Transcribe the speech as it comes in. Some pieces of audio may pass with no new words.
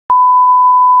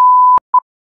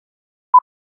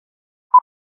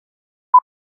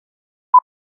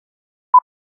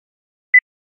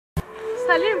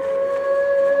Salim.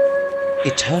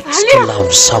 It hurts to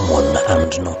love someone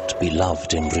and not be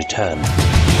loved in return.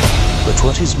 But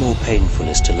what is more painful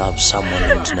is to love someone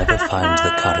and never find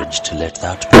the courage to let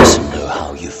that person know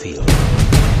how you feel.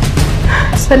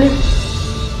 Salim,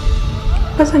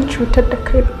 ba zan cutar da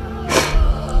kai ba.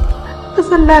 Ba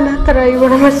zan lalata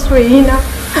rayuwar masoyina.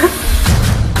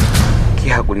 Ki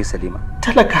haƙuri Salima.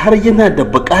 Talaka har yana da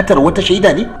buƙatar wata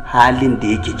shaida ne? Halin da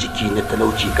yake ciki na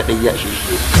talauci kadai ya shi.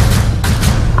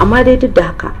 Amma dai duk da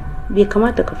haka bai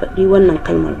kamata ka faɗi wannan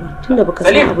kalmar ba tunda baka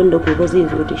san abin da gobe zai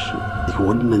zo da shi.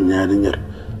 Wannan yarinyar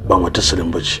ba mata Salim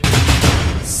bace.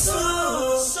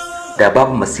 Da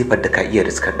babu masifar da ka iya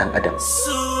riskar dan adam.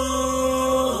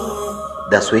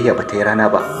 Da soyayya ba ta yi rana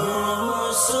ba.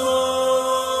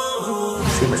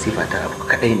 Sai masifa ta abu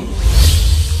kadai ne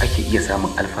ake iya samun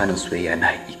alfanun soyayya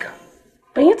na hakika.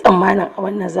 Ban yi tsammanin a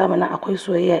wannan zamanin akwai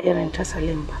soyayya irin ta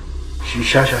Salim ba. Shi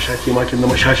shashasha ke ma kin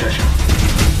zama shashasha.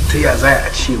 Ta ya za a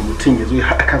ce mutum ya zo ya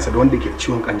haɗa kansa da wanda ke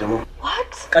ciwon kanjamau?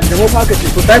 What? Kanjamau fa ka ce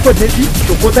to typhoid ne shi?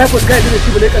 To ko typhoid kai da shi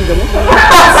bane kanjamau?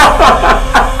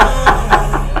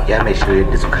 Ya mai shirye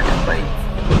da zukatan bayi.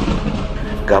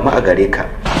 Ga mu a gare ka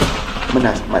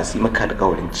muna masu maka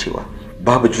alƙawarin cewa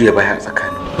babu juya baya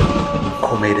tsakanin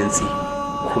komai rintsi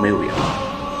komai wuya.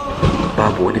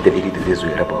 Babu wani dalili da zai zo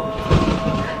ya raba mu.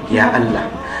 Ya Allah,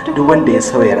 duk wanda ya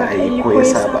sauya ra'ayi ko ya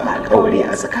saba alƙawari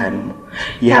a tsakaninmu,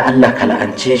 ya Allah ka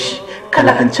la'ance shi, ka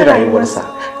la'anci rayuwarsa,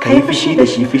 ka yi fushi da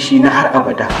shi fushi na har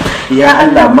abada. Ya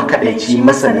Allah makaɗaici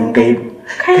masanin gaibu,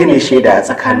 kai ne shaida a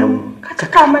tsakaninmu, ka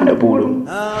cika mana burinmu.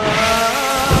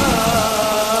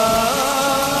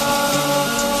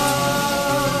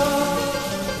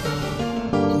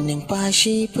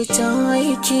 Numfashi fita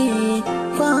yake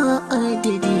ba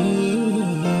adadi.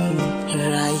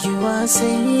 Rayuwa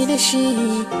sai da shi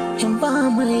in ba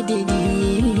madadi.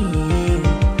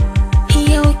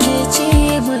 Yau ke ce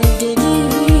madadi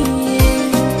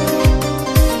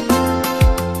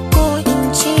ko in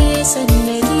ce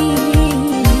sannadi.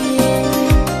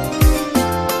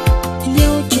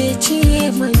 Yau ke ce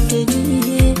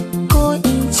madadi ko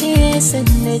in ce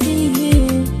sannadi.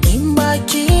 In ba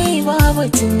ke ba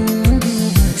batun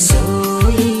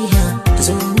soyayya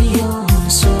zo miyo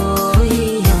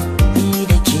soyayya.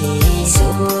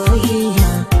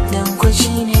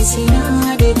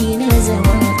 Sinadari na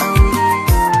zaman aure.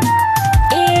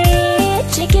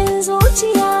 Cikin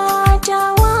zuciya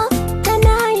tawa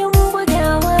tana yin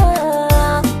bugawa.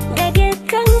 Ga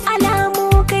dukkan alamu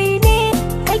kai ne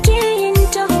kake yin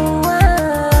tahowa.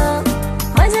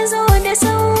 Maza zo da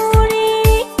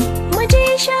sauri mu je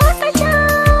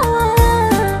shakatawa.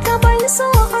 Ka ban so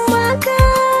maka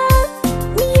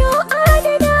miyo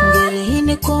adana. Gare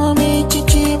ni komai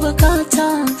kike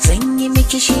bukata zan yi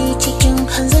miki shi cikin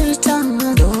hanzarta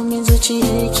domin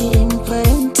zuciyarki in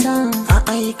faranta a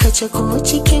aikace ko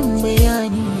cikin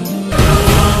bayani.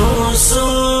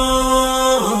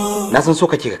 Na san so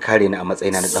kake ka kare ni a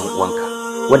matsayina na dan uwanka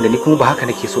wanda ni kuma ba haka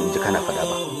nake so in ji kana faɗa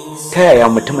ba. Ta yaya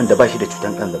mutumin da ba shi da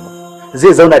cutan kanjamau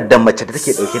zai zauna da mace da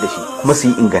take dauke da shi kuma su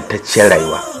yi ingantacciyar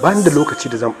rayuwa? Ba ni da lokaci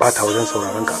da zan bata wajen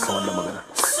sauraron ka akan wannan magana.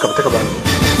 Ka fita ka bani.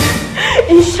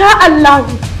 Insha Allah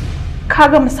ka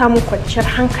ga mu samu kwanciyar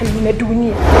hankali na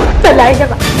duniya da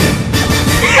lahira.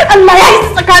 Allah ya yi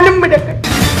tsakaninmu da kai.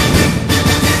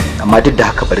 Amma duk da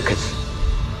haka barkaci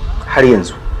har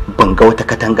yanzu ban ga wata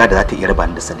katanga da za ta iya raba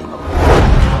ni da Salima ba.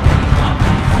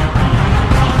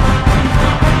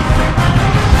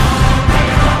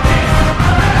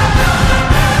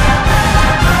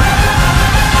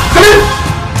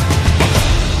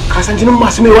 Ka san jinin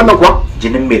masu mai wannan kuwa?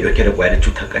 Jinin mai dauke da kwayar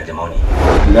cutar kanjamau ne.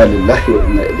 Inna lillahi wa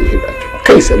inna ilaihi raji'un.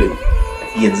 Kai Salim,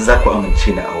 yanzu za ku amince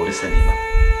na auri Salima.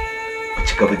 Ku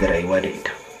ci gaba da rayuwa da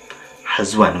ita har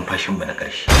zuwa numfashin mu na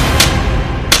ƙarshe.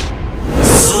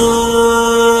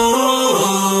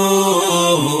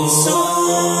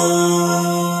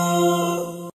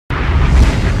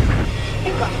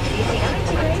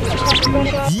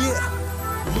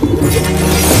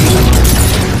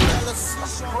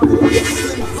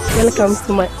 Welcome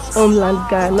to my homeland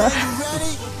Ghana.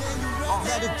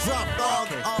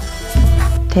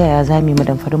 Ta yaya za mu yi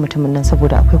damfari mutumin nan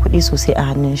saboda akwai kuɗi sosai a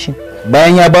hannun shi?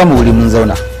 Bayan ya ba mu wuri mun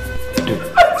zauna.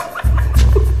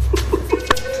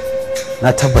 Na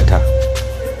tabbata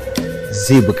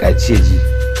zai buƙaci ji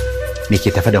me ke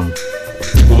tafe da mu.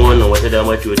 Kuma wannan wata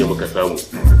dama ce wadda muka samu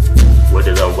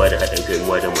wadda za mu ba da haɗin kai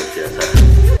mu da mu siyasa.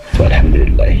 To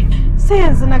alhamdulillah. Sai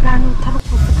yanzu na gano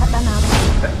tarko suka ɗana ba.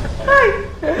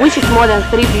 Which is more than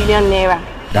 3 billion naira.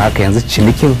 Da haka yanzu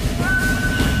cinikin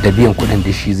da biyan kuɗin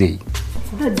da shi zai yi.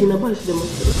 Daddy na ba shi da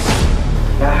matsala.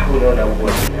 La hawla wala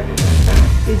quwwata illa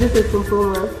billah. Is this a simple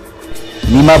man?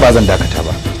 ni ma ba zan dakata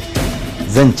ba,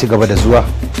 zan ci gaba da zuwa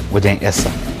wajen yarsa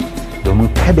domin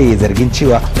kada ya zargin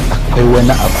cewa akwai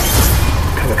wani abu.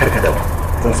 Kaga karka da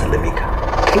zan sallame ka.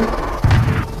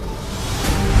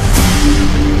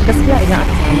 Gaskiya idan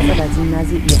aka samu matsala jina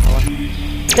zai iya hawa.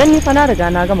 Dan ni fa na riga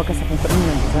na gama kasafin kuɗin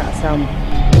nan da za a samu.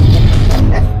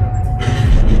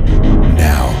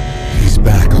 Now he's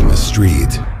back on the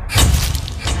street.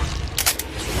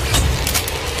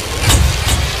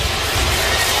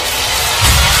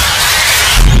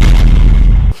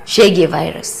 Shege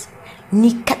virus,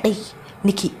 ni kadai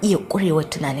nake iya kurewa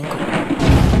tunanin ka.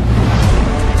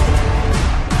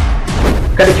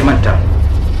 Kada ki manta,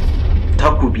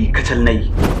 takubi kacal nayi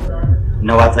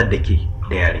na watsar da ke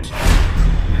da yaren.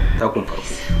 Takun farko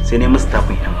sai ne musu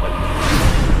takun yan kwallo.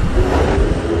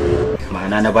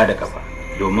 Ma'ana na bada kafa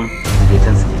domin je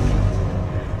can su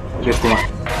ke kuma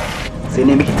sai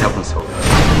ne miki takun sau.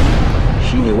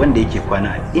 Shine wanda yake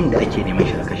kwana inda ake neman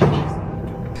shi a kashe shi.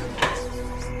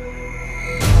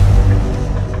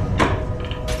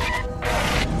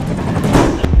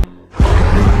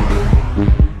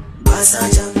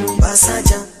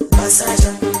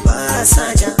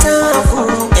 Basaja taku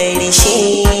ƙarshe.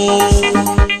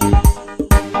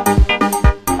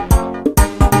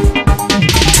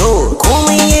 To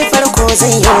komai ya farko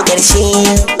zai yi ƙarshe.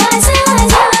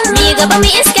 Ni gaba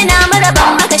mai iska na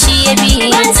maraban maka shi ya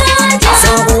bi.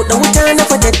 Zan buɗe wuta na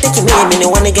fatattaki mai mini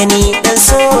wani gani ɗan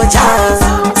soja.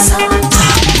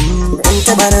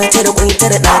 Tabara tara kwai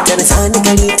tara ɗatar sani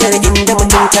gari tara inda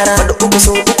mutum tara faɗi uku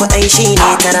so uku ai shi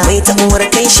ne tara mai taɓuwar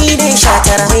kai shi ne sha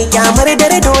tara mai kyamar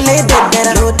dare dole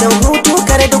daddara lotan hutu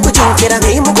kare da kujin kira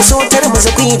mai muku so tara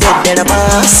maza kuyi daddara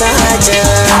ba sa ja.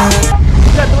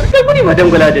 Kai guri madan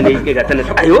gula da ne ga tana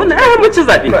ayo na mace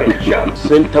zabe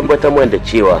sun tabbatar da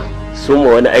cewa sun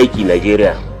ma wani aiki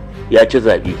Najeriya ya ci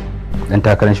zabe. Dan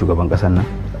takarar shugaban ƙasar nan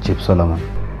Chief Solomon.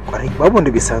 Kwarai babu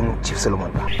wanda bai san Chief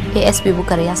Solomon ba. ASP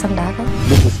Bukar ya san da haka?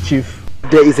 Mrs. Chief,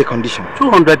 there is a condition.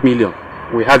 200 million.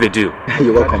 We have a deal.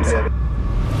 You're welcome, sir.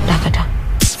 Dakata.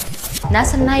 Na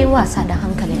san nayi wasa da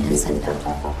hankalin 'yan sanda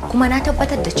kuma na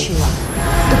tabbatar da cewa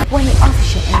duk wani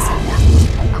ofishin 'yan sanda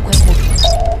akwai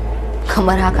hoto.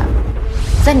 Kamar haka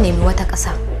zan nemi wata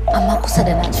ƙasa amma kusa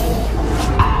da Najeriya.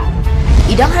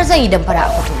 Idan har zan yi damfara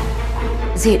a hoto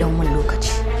zai ɗau mun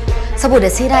lokaci saboda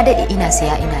sai na daɗe ina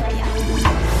siya ina biya.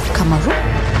 Kamaru,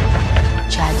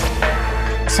 Chad,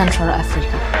 Central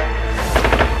Africa.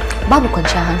 Babu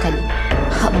kwanciyar hankali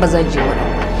ba zan je wani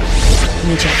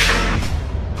Nijar.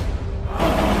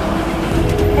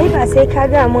 Ai ba sai ka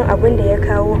ga mun abin da ya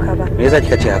kawo ka ba. Me yasa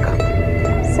kika ce haka?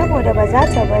 Saboda ba za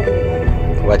ta bari ba.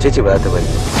 Wace ce ba za ta bari?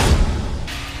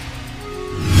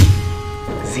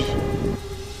 Zi.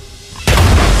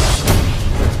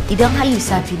 Idan har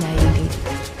lissafi na yi daidai,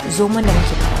 zo mana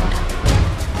muke farauta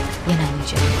yana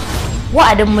Nijar.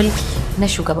 Wa'adin mulki na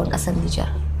shugaban ƙasar Nijar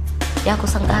ya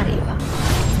kusan ƙarewa.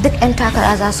 Duk 'yan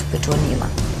takara za su fito nema.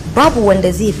 Babu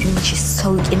wanda zai fi mishi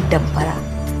sauƙin damfara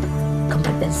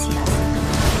kamar dan siyasa.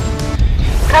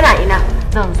 Kana ina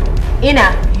zan zo.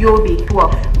 Ina Yobe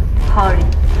 12. Hurry.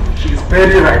 She is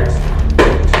very right.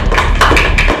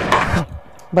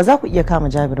 Ba za ku iya kama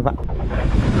Jabir ba.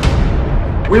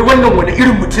 Wai wannan wani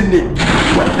irin mutum ne?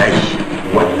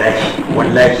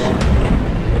 Wallahi.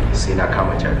 Sai na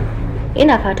kama Jabir.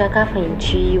 Ina fata ka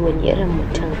fahimci wani irin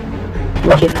mutum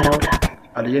muke farauta.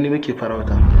 Aljani muke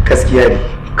farauta. Gaskiya ne,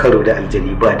 karo da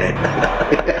aljani ba daɗi.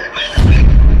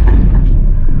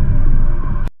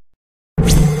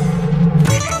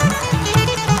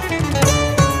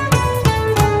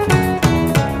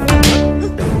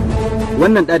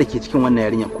 Wannan ɗa da ke cikin wannan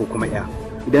yarinya ko kuma ya,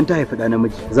 idan ta haifi ɗa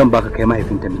namiji zan baka kai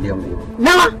mahaifinta miliyan 10.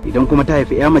 Nawa? Idan kuma ta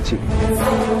haifi ya mace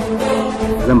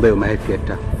zan bai wa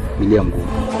mahaifiyarta miliyan 10.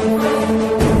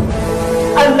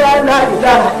 Allah la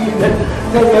ilaha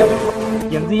illallah.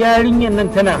 Yanzu yarinyar nan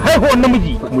tana haihuwar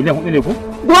namiji miliyan 4 ne ko?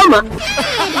 10.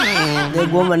 Dai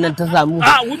 10 nan ta samu.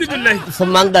 A wudu billahi. Su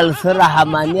mangal su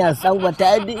rahamaniya san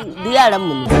wata yaran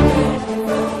mu ne.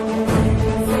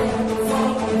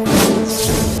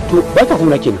 To ba ta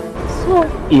kuma kenan. So.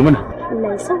 Mana.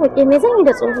 Allah ya sauke me zan yi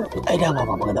da tsoho? Ai da ba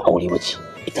magana aure bace.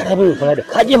 Ita rabin fara da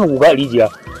kaje mu guga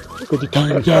rijiya. Ka ji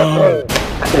tanja.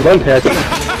 Uban ka ya ce.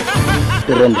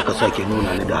 Ran da ka sake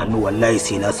nuna ni da hannu wallahi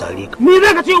sai na sare ka. Ni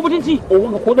za ka ce mutunci?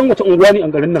 Uban ka ko dan wace unguwa ne a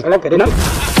garin nan? Ranka dai.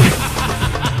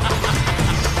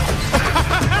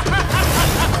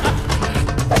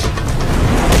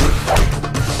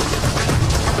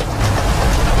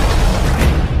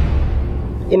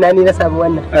 Ina ni na samu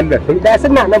wannan. Allah sai. Da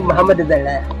sunna nan Muhammadu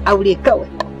Zarraya. Aure kawai.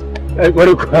 Ai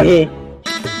kware ku.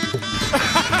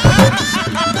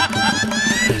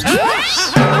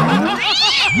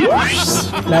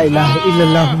 La ilaha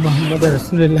illallah Muhammadu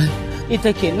Rasulullah. Ita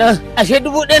kenan ashe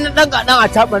 1000 na dan gadan a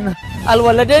taban nan.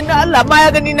 Alwaladai na Allah ma ya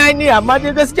gani na ni amma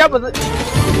dai gaskiya ba zan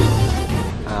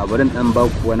bari dan ba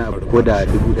ku wani abu ko da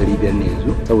 500 ne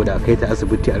yanzu saboda kai ta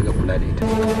asibiti a ga kula da ita.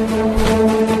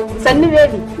 Sanni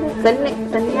baby. Sanni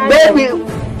baby.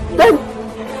 Dan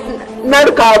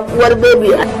narka uwar baby.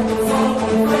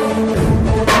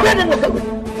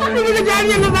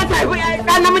 Jariyar nan za ta haifi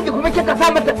ɗan namiji kuma kika sa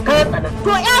mata kayan tsana. To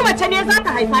ya mace ne za ta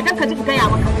haifa don ka ji gaya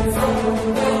maka.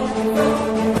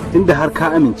 Tunda har ka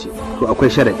amince to akwai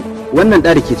sharadi. Wannan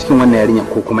da ke cikin wannan yarinya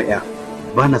ko kuma ya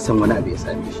ba na son wani abu ya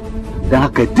same shi. Don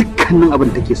haka dukkanin abin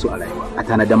da take so a rayuwa a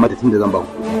tanadar mata tunda zan ba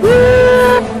ku.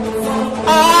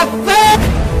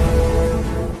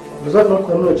 Zan nan ku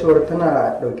nuna cewa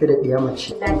tana dauke da ɗiya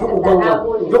mace.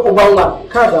 Duk ubanwa.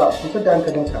 Kaga fitar da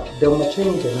hankalinka da mace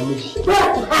ne da namiji.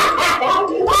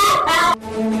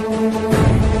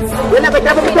 Yana bai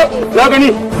tafi fito. Ya gani.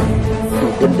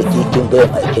 Tun da ke kin ga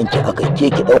aikenki akai ke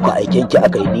ki dauka aikenki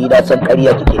akai ni na san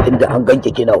ƙarya kike tunda an ganke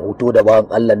kina hoto da bawan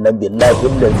Allah nan billahi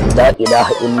illazi la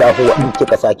ilaha illa huwa in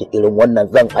kika sake irin wannan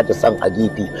zan aje san a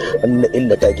gefe in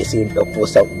illa ta ki sai dauko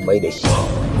san mai da shi.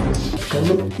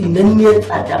 Kamin inan ne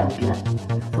tsada biya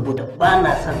saboda ba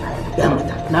na son a haifi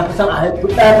mata na fi son a haifi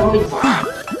ɗaya mai.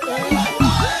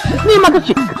 Ni ma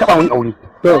kace ka taba wani aure.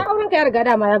 Auren ka ya riga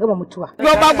dama ya gama mutuwa.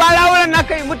 Yo ba gwara auren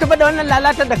naka yi mutu ba da wannan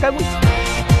lalatar da kai.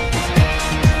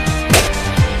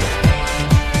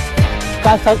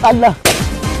 Ka san Allah.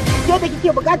 Ke da kike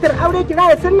buƙatar aure ki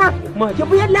raya sunna? Ki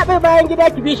bi yalla bai bayan gida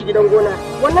ki bi shi gidan gona.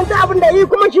 Wannan ta abin da yi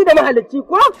kuma shi da mahalicci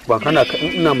ko? Ba kana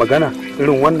ina magana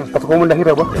irin wannan ka sako mun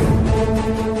lahira ba.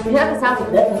 Ya ka samu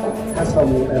da ka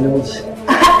samu namiji.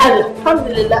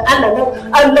 Alhamdulillah Allah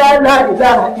la ilaha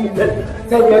illallah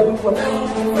sai ya duba.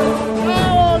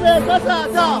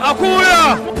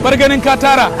 Akuya bar ganin ka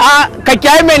tara. Ka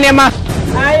kiyaye mai nema.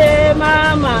 Aye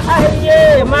mama,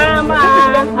 aye mama,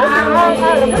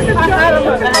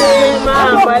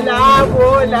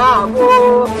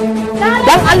 lago.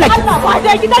 Dan Allah ki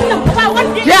waje gidan nan ba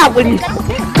wanda ya hakuri.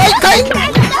 Kai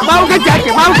ba ku kace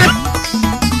ake ba ku.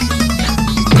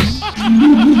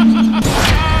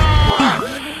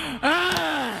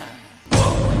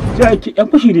 Jaki yan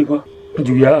fashi ne fa.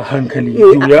 Juya a hankali,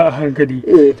 juya a hankali.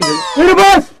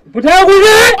 Ribas, fita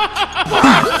guje!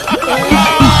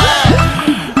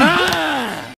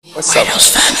 What's up?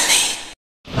 Family.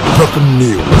 Broken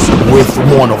news with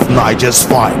one of Niger's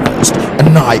finest,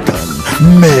 an icon,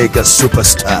 mega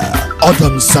superstar,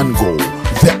 Adam Sango,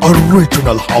 the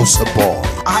original Hausa boy.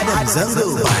 Adam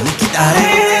Sango,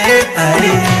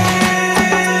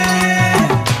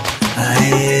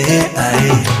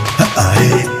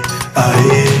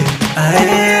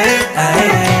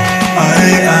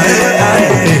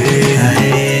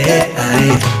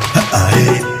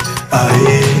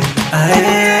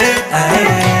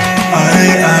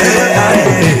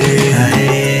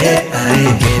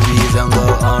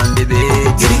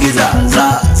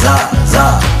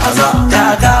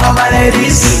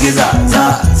 girgiza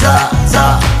za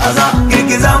aza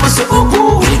girgiza musu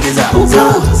uku girgiza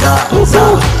za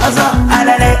aza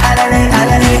alale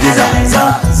girgiza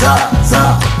za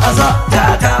aza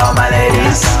ta kawo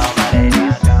malaris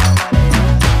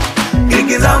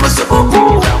girgiza musu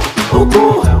uku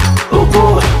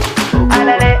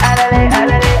alale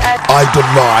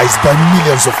idolized by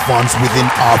millions of fans within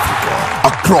Africa,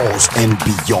 across and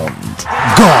beyond.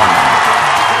 Ghana,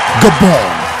 Gabon,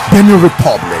 Benin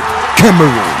Republic,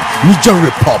 Cameroon, Niger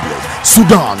Republic,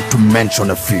 Sudan, to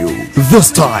mention a few.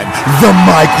 This time, the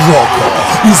mic rocker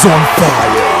is on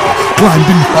fire,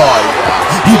 climbing higher,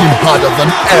 hitting harder than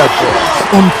ever,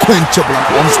 unquenchable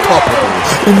and unstoppable,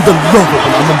 in the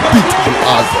lovable and unbeatable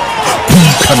other.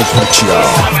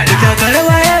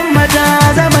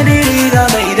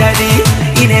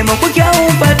 ine muku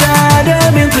kyawun fata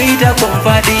domin ku yi ta kun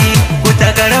faɗi ku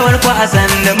taka rawar ku a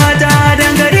sanda mata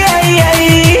don gari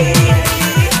ayyayi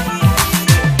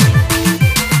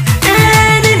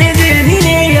ni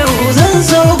ne yau zan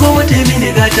so ku wuce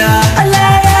mini gata Allah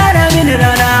ya ra mini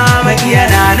rana makiya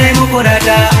na nai muku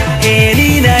rata ni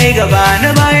na yi gaba na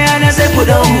baya na sai ku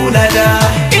dau hulata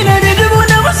ina da dubu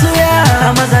na masoya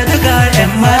maza duka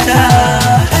 'yan mata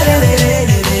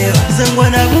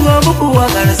zangwana buga muku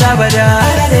wakar sabada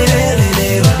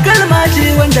kalma ce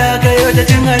wanda ka yi wata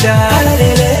cin hada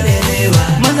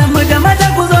mazan mu da mata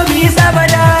ku zo mu yi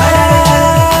sabada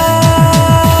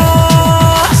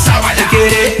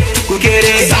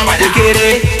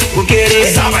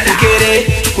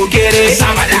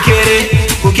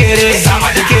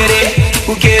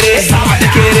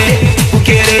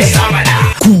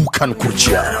Kukan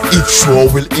Kurcia, each show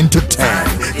will entertain,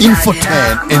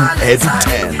 Infotainment and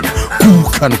Edutainment.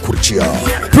 Kukan Kurcia.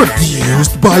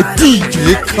 Produced by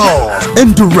DJ Cars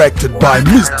and directed by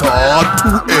Mr.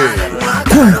 2A.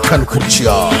 Kukan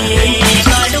Kurcia.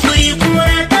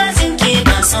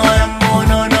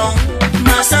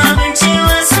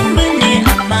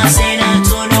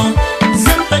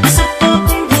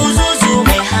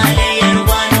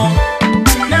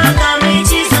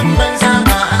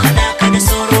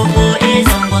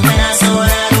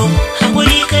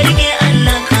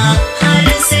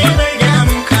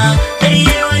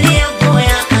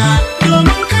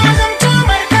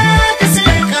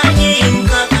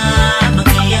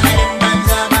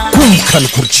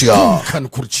 Kan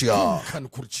kurcia.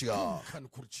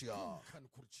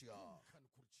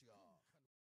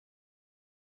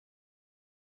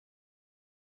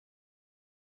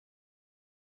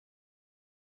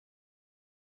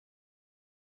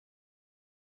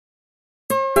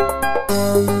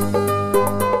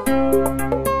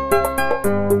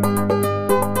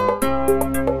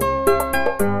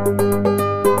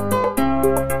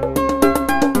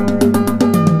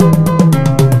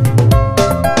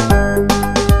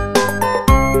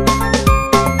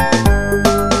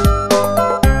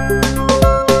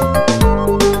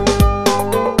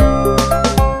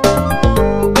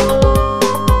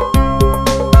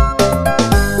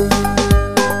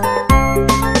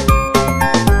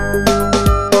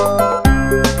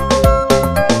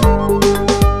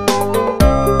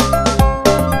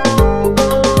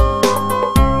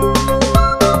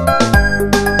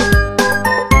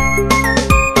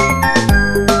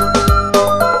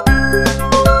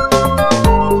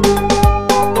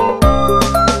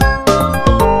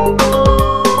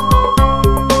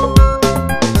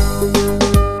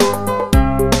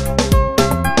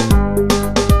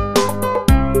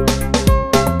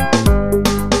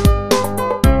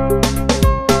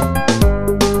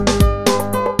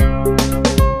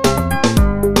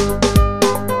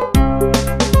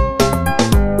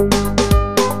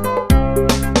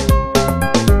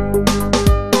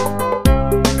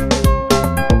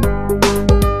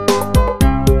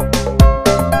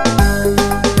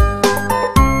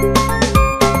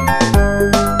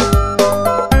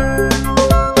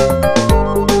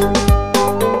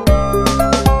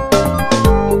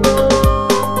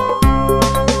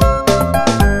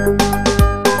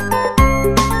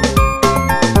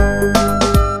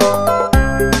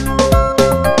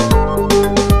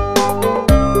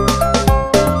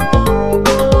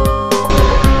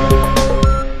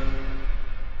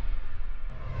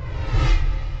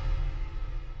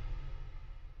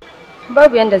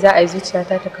 Babu yanda za a yi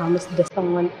zuciyata ta kamu da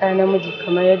son wani ɗa namiji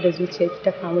kamar yadda zuciyarki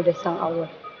ta kamu da son Auwal.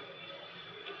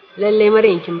 Lallai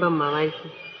Maryam kin ban mamaki.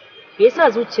 Me yasa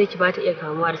zuciyarki ba ta iya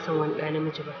kamuwa da son wani ɗa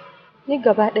namiji ba? Ni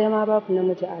gaba ɗaya ma babu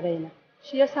namiji a raina.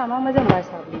 Shi yasa ma mazan ba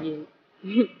sa burge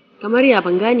ni. Kamar ya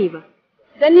ban gane ba.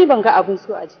 Dan ni ban ga abin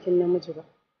so a jikin namiji ba.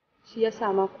 Shi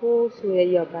yasa ma ko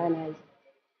soyayya ba na yi.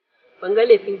 Ban ga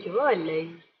laifinki ba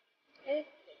wallahi.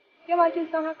 Ke ma kin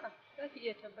san haka. Za ki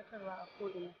iya tabbatarwa a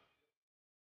ko'ina.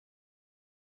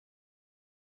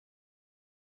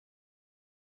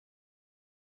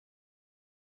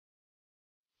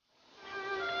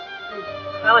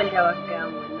 Ka manta ba ka gaya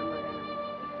mu wannan magana.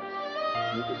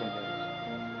 Ni ke son gaya.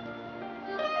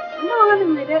 Wannan magana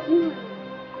mai daɗi ne.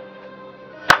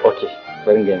 Okay,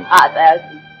 bari in gaya. A tsaya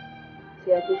su. Sai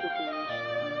ya toshe kuma shi.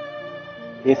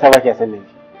 Me yasa ba ki san ne?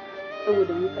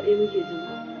 Saboda mu kaɗai muke jin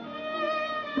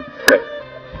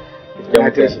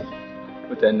gaskiya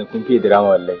mutane kun fiye drama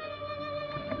wallahi.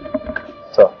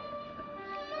 So,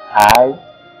 I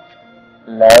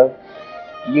love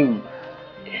you.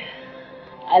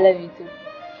 I love you too.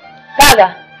 Kaga,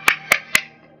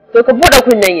 to ka buɗe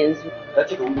kunnen yanzu. Ta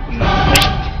ce ka buɗe kunnen.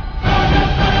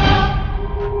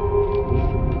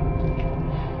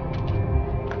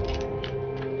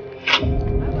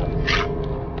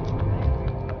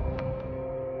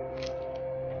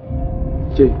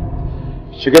 Ke,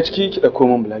 shiga ciki ki ɗauko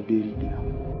min blackberry ɗina.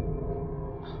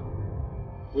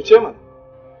 Wuce man.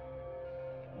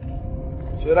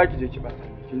 Shira ki je ki bata,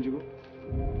 kin ji ko?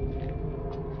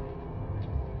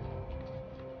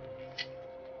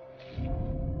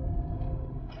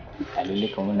 A lalle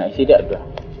kan wannan sai dai addu'a.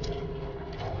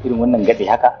 Irin wannan gaɗe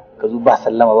haka, ka zo ba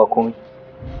sallama ba komai.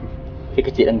 Sai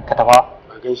ka ce ɗan katafawa.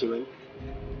 Ba gan shi bane.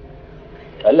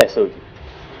 Allah ya sauke.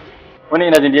 Wannan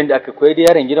ina jin yadda aka koyar da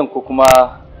yaron gidan ko kuma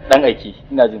dan aiki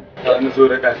ina jin. Wani zo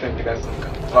da ɗatan gidan sun ka.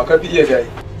 Ba ka fi iya gayi.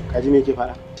 Ka ji me yake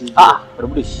faɗa? A'a,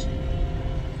 rabu da shi.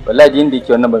 Wallahi yanda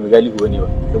yake wannan ba mai galihu bane ba.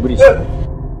 Rabu da shi.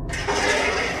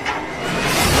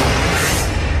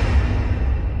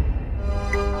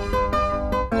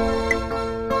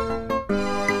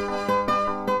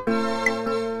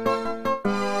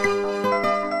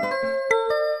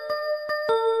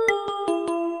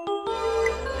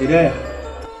 Hidaya,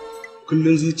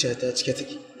 kullum zuciyata cike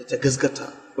take da ta gaskata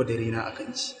ƙudurina a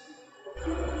kanki.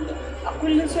 A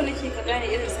kullum so nake ka gane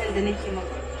irin san da nake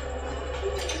maka.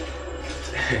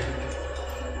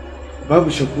 Babu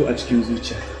shakku a cikin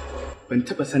zuciyata. Ban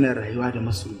taɓa sanin rayuwa da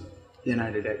masoyi yana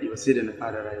da daɗi ba sai da na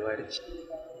fara rayuwa da ke.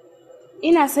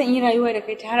 Ina son yi rayuwa da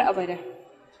kai ta har abada.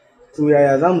 To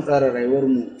yaya za mu tsara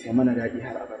rayuwarmu ta mana daɗi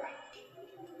har abada?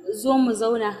 Zo mu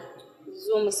zauna,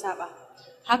 zo mu saba.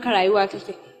 Haka rayuwa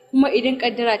take. Kuma idan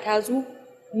kaddara ta zo,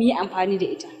 mu yi amfani da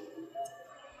ita.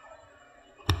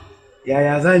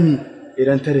 Yaya za mu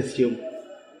idan ta riske mu?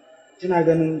 Kina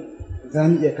ganin za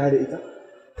mu iya kare ita?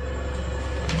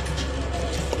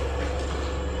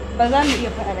 Ba za mu iya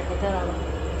faɗa da kaddara ba,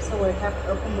 saboda ta fi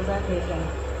ƙarfin mu za ta yi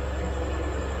zama.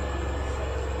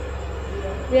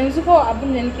 Yanzu kawai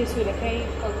abin da nake so da kai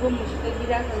ka zo mu shiga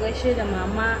gida ka gaishe da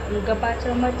mama in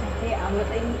gabatar mata kai a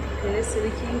matsayin ka na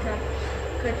sirikinka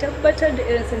ka tabbatar da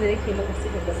irin sanda nake maka sai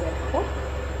ka gaskata ko?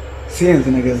 Sai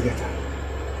yanzu na gaskata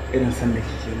irin sanda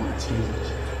kike mu a cikin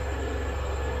zuciya.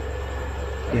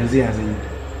 Yanzu ya zan yi.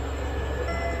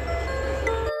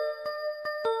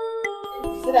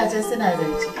 Suna can suna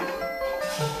zance.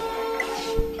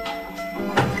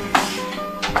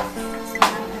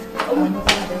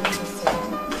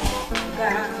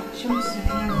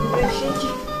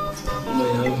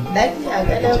 Lafiya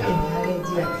ga lauƙin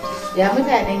gajiya. Ya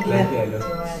mutanen gida? Lafiya lau.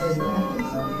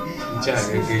 Ci a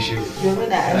gaishe. Domin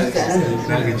na arzika.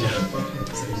 Na gaji.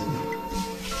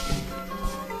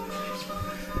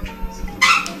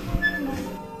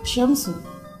 Shamsu,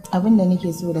 abin da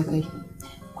nake so da kai.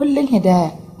 Kullum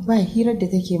Hidaya ba hirar da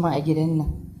take ma a gidan nan.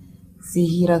 Sai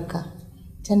hirarka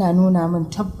tana nuna min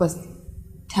tabbas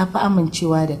ta fi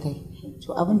amincewa da kai.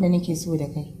 To abin da nake so da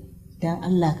kai, don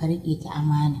Allah ka riƙe ta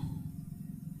amana.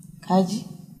 Kaji?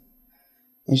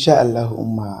 Insha Allah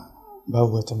umma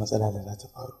babu wata matsala da za ta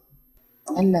faru.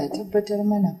 Allah ya tabbatar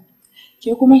mana.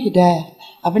 Ke kuma Hidaya,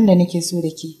 abin da nake so da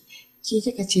ke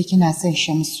kika ce kina son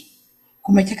Shamsu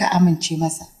kuma kika amince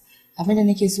masa. Abin da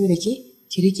nake so da ki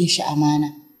rike shi amana.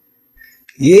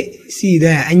 Si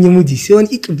Hidaya an yi miji sai wani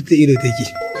ikibta ido take.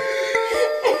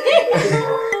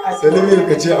 Salimir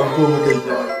ka ce an koma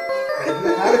kai.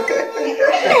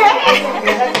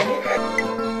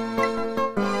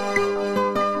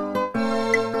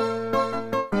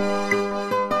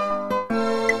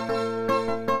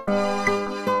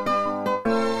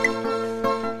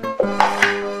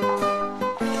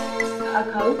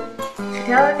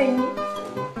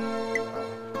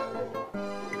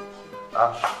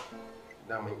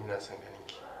 Daman ina son ganin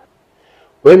ki.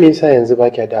 Wai me yasa yanzu ba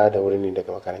kya dawo da wuri ne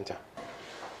daga makaranta?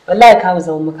 Wallahi kawo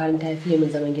zaman makaranta ya fiye min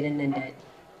zaman gidan nan daɗi.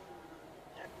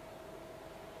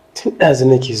 Tun ɗazu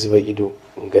nake zuba ido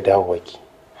in ga dawowarki.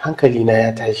 Hankalina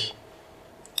ya tashi.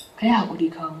 Ka yi haƙuri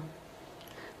kawo.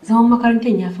 Zaman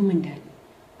makarantar ya fi min daɗi.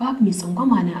 Babu mai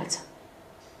tsangwama na a can.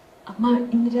 Amma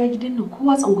in na dawo gidan nan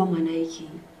kowa tsangwama na yake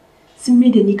yi. Sun mai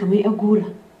da ni kamar 'yar gora.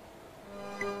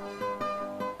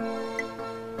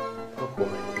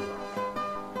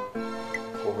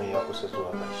 Komai ya kusa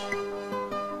zuwa ƙarshe.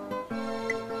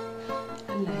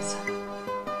 Allah ya sa.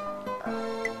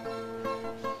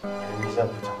 Ni zan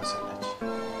fita masallaci.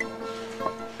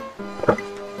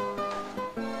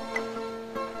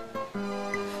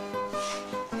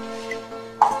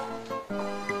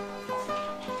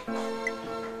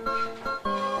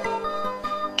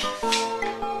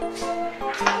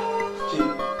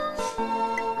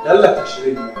 Allah ta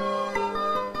shirye ni.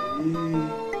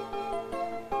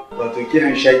 Wato ki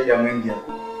hanshaki a mangiya.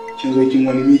 Kin zo kin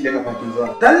wani miƙe kafa kin zo.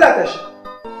 Dalla ta shi.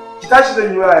 Ki tashi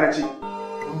zan yi waya na ce.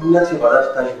 Na ce ba za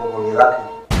ta tashi ba me za ka yi?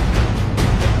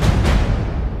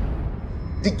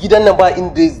 Duk gidan nan ba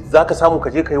inda za ka samu ka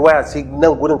je ka yi waya sai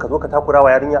nan gurin ka zo ka takura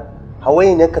wa yarinya.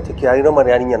 Hawaye ne ka take ramar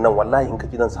yarinyar nan wallahi in ka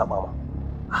gidan saba ma.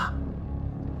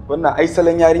 Wannan ai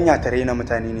salon yarinya ta raina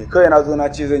mutane ne. Kawai na zo na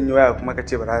ce zan yi waya kuma ka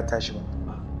ce ba za ta tashi ba.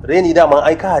 Reni daman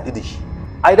ai ka haɗu da shi.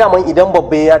 Ai daman idan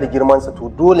babba ya da girmansa to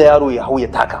dole yaro ya hau ya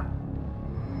taka.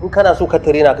 In kana so ka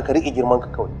tare na ka riƙe girman ka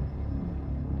kawai.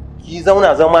 Ki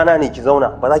zauna zamana ne ki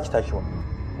zauna ba za ki tashi ba.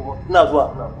 Kuma ina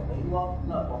zuwa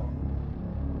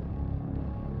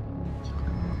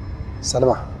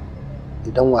Salma,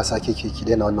 idan wasa kike ki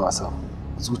daina wannan wasan.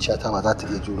 Zuciyata ba za ta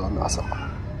iya jure wannan wasan ba.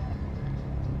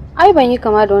 Ai ban yi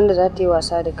kama da wanda za ta yi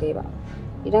wasa da kai ba.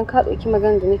 Idan ka ɗauki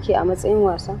magana da nake a matsayin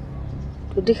wasa,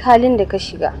 to duk halin da ka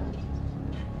shiga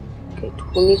kai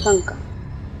tuhumi kanka.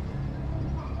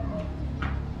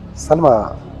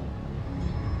 Salma,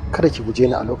 kada ki guje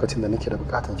ni a lokacin da nake da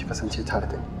bukatar ki kasance tare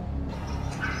da ni.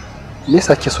 Me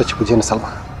yasa kike so ki guje ni,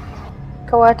 Salma?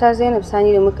 Kawata Zainab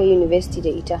Sani da muka yi university da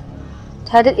ita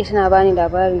ta daɗe tana bani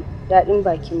labarin daɗin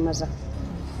bakin maza.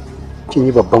 Kin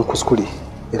yi babban kuskure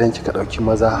idan kika ɗauki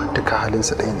maza duka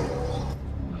halinsu ɗaya ne.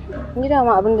 Ni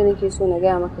dama abin da nake so na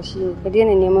gaya maka shine ka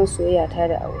daina neman soyayya ta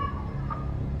da aure.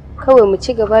 Kawai mu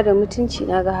ci gaba da mutunci,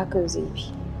 na ga hakan zai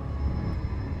fi.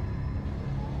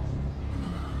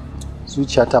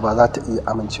 Zuciyata ba za ta iya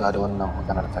amincewa da wannan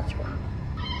maganar taki ba.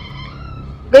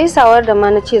 Gaisawar da ma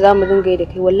na ce za mu dinga yi da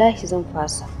kai wallahi zan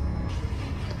fasa.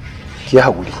 Ki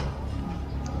haƙuri.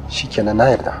 Shikenan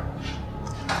na yarda.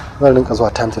 Zan rinka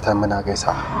zuwa time to time muna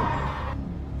gaisawa.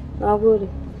 Na gode.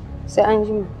 Sai an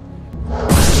jima.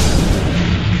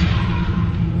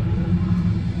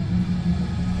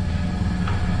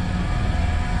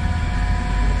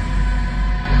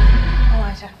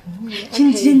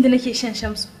 Kin ji yadda nake shan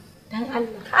Shamsu? Dan Allah.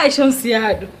 Kai Shamsu ya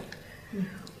haɗu.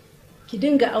 Ki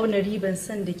dinga auna riban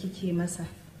san da kike masa.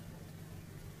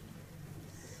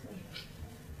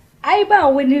 Ai ba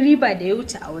wani riba da ya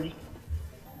wuce aure.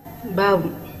 Babu.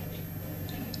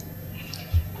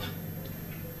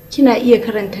 Kina iya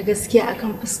karanta gaskiya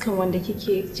akan fuskan wanda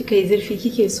kika yi zurfi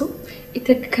kike so?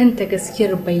 Ita kanta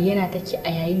gaskiyar bayyana take a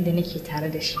yayin da nake tare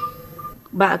da shi.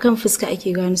 Ba akan fuska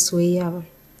ake gane soyayya ba.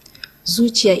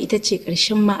 Zuciya ita ce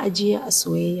ƙarshen ma'ajiya a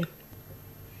soyayya.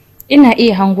 Ina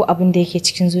iya hango abin da yake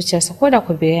cikin zuciyarsa ko da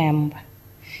ku bai yaya min ba.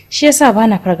 Shi yasa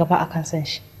bana fargaba akan san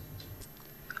shi.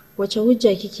 Wace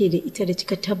hujja kike da ita da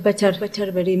kika tabbatar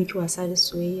bare miki wasa da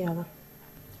soyayya ba?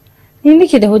 Ni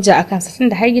nake da hujja akan sa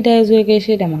tunda har gida ya zo ya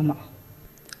gaishe da mama.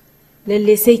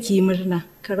 Lalle sai ki yi murna,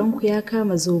 karanku ya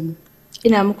kama zomo.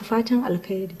 Ina muku fatan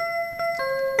alkhairi.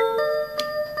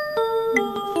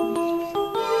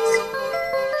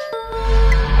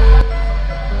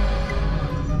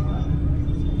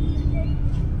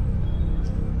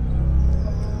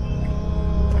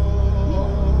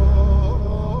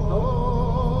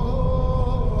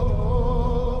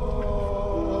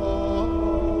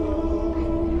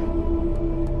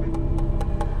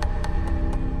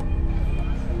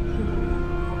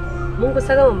 Mun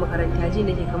kusa gama makaranta ji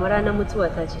nake kamar ranar mutuwa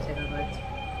ta ce ta gabata.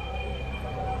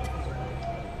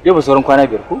 Yau ba sauran kwana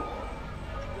 5 ko?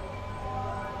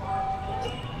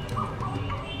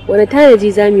 Wani tanaji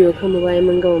za mu yi wa kanmu bayan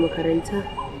mun gama makaranta?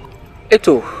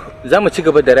 Eto, za mu ci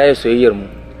gaba da raya soyayyar mu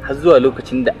har zuwa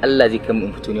lokacin da Allah zai kai mu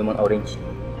in fito neman aurenki.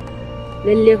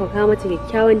 Lalle ka kawo mata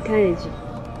kyakkyawan tanaji.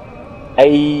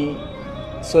 Ai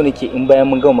so nake in bayan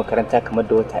mun gama makaranta kamar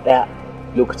da wata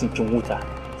 1 lokacin kin huta.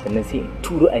 Sannan sai in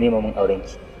turo a nema min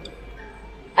aurenki.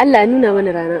 Allah nuna mana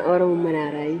ranar auren mu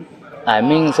muna rayu.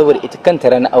 Amin, saboda ita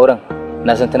kanta ranar auren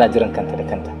na san tana jiran kanta da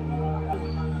kanta.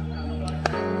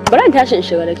 Bari in tashi in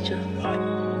shiga lecture.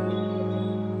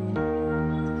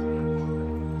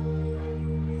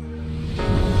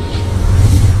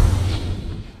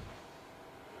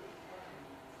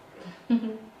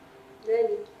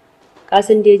 Ka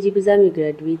san da jibi za mu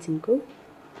graduating ko?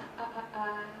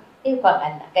 Ikon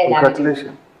Allah, kai na.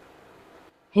 Congratulations.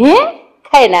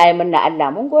 Kai na yi murna Allah,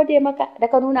 mun gode maka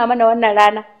da ka nuna mana wannan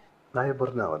rana. Na yi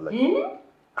murna wallahi.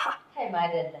 Kai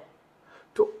madalla.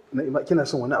 To, Na'ima kina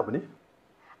son wani abu ne?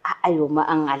 Ayo ma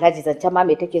an Alhaji zance ma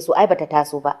me take so ai bata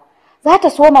taso ba. Za ta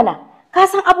so mana. Ka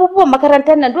san abubuwan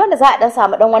makarantar nan dole za a dan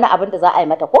samu dan wani abin da za a yi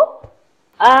mata ko?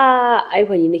 Ai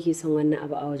ba ni nake son wannan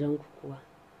abu a wajen ku kuwa.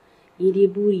 Ni dai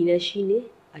buri na shine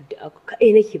addu'a ku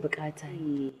kai nake bukata.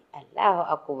 Allahu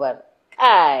akbar.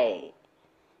 Kai.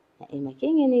 Na'ima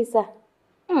kin yi nisa.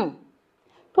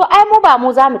 To ai mu ba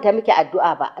mu za mu ta miki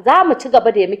addu'a ba. Za mu ci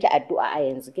gaba da miki addu'a a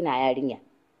yanzu kina yarinya.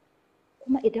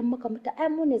 Kuma idan muka mutu ai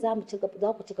mu ne za ku ci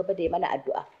gaba da mana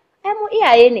addu'a. Ai mu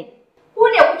iyaye ne. Ku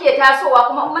ne kuke tasowa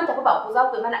kuma in mun tafi ba ku za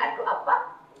ku yi mana addu'a ba.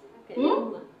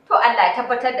 To Allah ya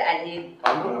tabbatar da alheri.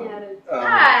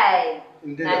 Hai.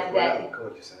 Na ji daɗi.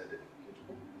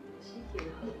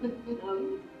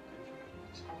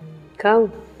 Kawo,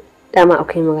 dama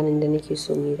akwai maganin da nake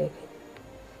so mu yi da kai.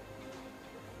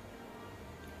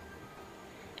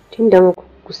 Tun da muka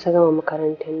kusa gama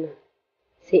makarantar nan,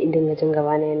 sai in dinga jin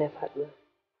gabana yana faɗuwa.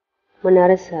 Muna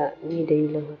rasa me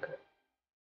dalilin haka.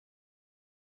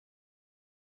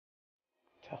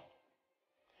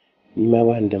 Ni ma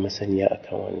ba da masaniya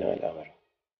akan wannan al'amarin.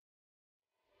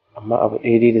 Amma abu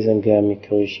ɗaya dai da zan gaya mai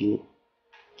kawai shi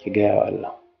ki gaya wa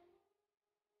Allah.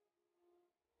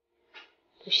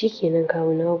 To shi kenan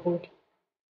kawo na gode.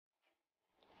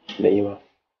 Na'ima,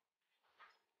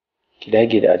 ki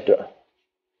dage da addu'a,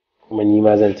 kuma ni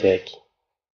ma zan taya ki.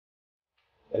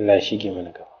 Allah ya shige mana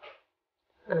gaba.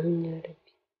 Amin ya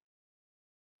rabbi.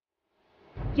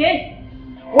 Ke,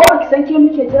 wa ki san ke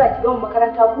muke jira ki gama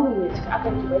makaranta burin ne cika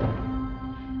akan ki bane.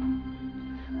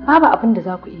 Babu abin da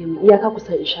za ku iya mu iyaka ku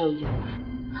san insha Allah.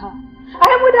 Ha,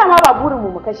 Ai mu dama ba burin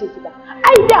mu kashe ki ba.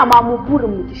 Ai dama mu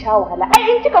burin mu ki sha wahala.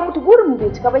 Ai in kika mutu burin mu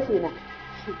bai cika ba kenan.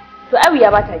 To ai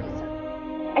wuya ba ta kisa.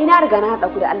 Ai na riga na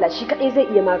haɗa ku da Allah shi kaɗai zai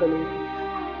iya maganin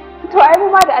ku. To ai mu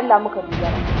ma da Allah muka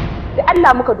dogara. Da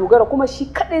Allah muka dogara kuma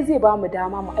shi kaɗai zai ba mu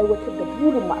dama mu aiwatar da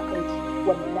burin mu akan ki.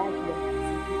 Wallahi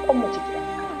wallahi kon mu ciki.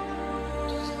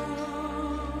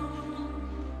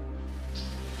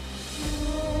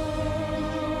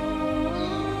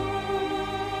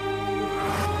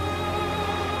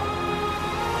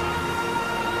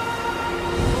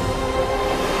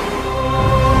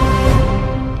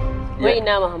 Wai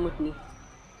ina Mahmud ne?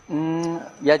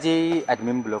 Ya je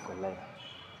admin block wallahi.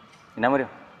 Ina Maryam?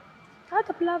 Ta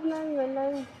tafi labulani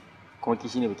wallahi. Kuma ki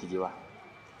shine baki je ba.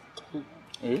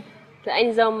 Eh? To ai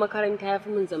zaman makaranta yafi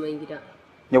min zaman gida.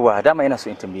 Yawa dama ina so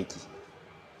in tambaye ki.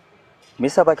 Me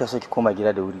yasa ba ki so ki koma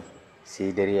gida da wuri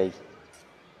sai dare yayi?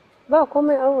 Ba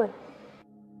komai awwal.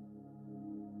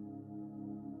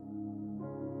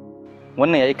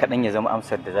 Wannan yayi kadan ya zama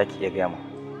amsar da zaki iya gaya mu.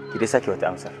 Ki dai sake wata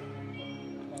amsar.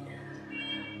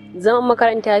 Zaman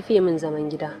makaranta ya fiye min zaman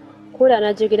gida. Ko da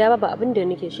na je gida ba abin da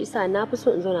nake shi sa na fi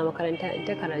so in zauna makaranta in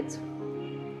ta karatu.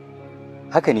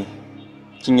 Haka ne,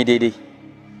 kin yi daidai.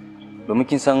 Domin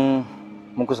kin san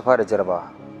mun kusa fara jarabawa.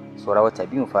 Saura wata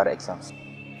biyu mu fara exams.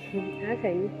 Haka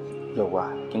ne.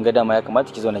 Yawwa, kin ga dama ya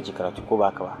kamata ki zauna ki karatu ko ba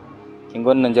haka ba. Kin ga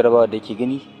wannan jarabawa da yake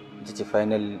gani ita ce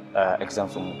final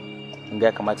exams mu. Kin ga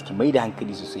ya kamata ki mai da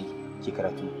hankali sosai ki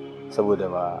karatu saboda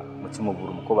ba mu ci mu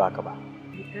burin ko ba haka ba.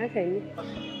 Haka ne.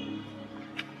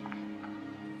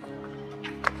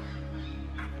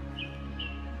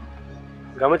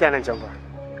 Ga mutanen can fa.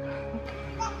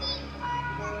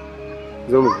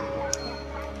 Zo mu.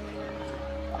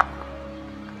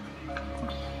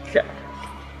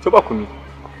 To ba ku mi.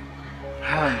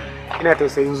 Ina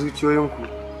tausayin zuciyoyinku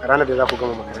a ranar da za ku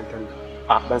gama makarantar nan.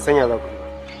 Ban sanya za ku yi ba.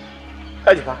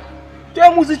 Kaji fa.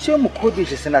 To mu zuciyoyinmu ko da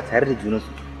shi suna tare da junansu.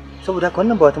 Saboda haka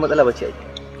wannan ba wata matsala bace ai.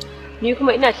 Ni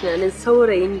kuma ina tunanin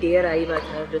saurayin da ya rayu ba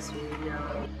tare da soyayya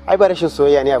ba. Ai ba rashin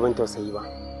soyayya ne abin tausayi ba.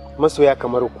 Masoya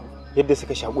kamar ku yadda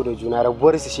suka shaku da juna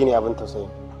rabuwar su shine abin tausayi.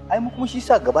 Ai mu kuma shi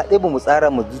sa gaba ɗaya bamu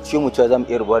tsara mu zuciyoyinmu cewa zamu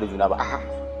iya rabuwa da juna ba.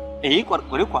 Eh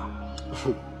kwarkware kwa.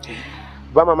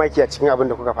 Ba mamaki a cikin abin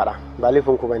da kuka faɗa. Ba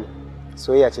laifin ku bane.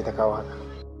 Soyayya ce ta kawo haka.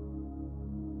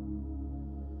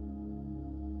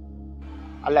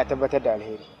 Allah ya tabbatar da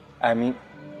alheri. Amin.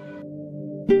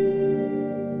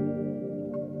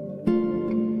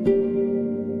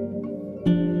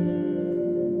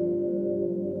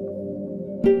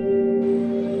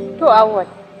 To Awwal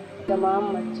da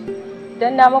Muhammad,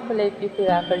 dan na maku laifi ku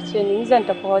gafarce ni zan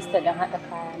tafi hostel din haɗa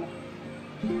kayana.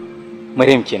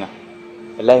 Maryam kenan.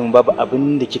 Wallahi mun babu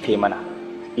abin da kika yi mana.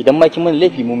 Idan ma kin mana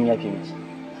laifi mun yafe miki.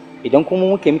 Idan kuma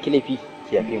muka yi miki laifi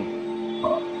ki yafe mu.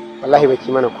 Wallahi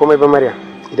baki mana komai ba Maryam.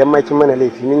 Idan ma kin mana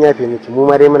laifi mun yafe miki mu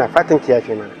ma dai muna fatan ki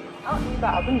yafe mana.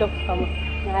 Ba abin da kuka mun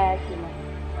na yafe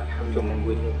mana. To mun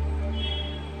gode.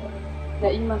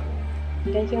 Na'ima,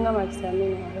 idan kin gama ki same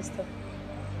ni a hostel.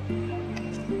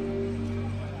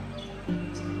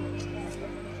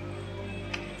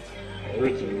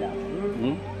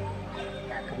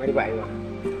 Kamar ba aiwa.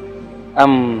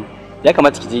 Ya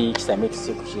kamata ki je ki same ta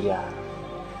sai ku shirya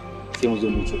sai mu zo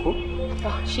mu ce ko?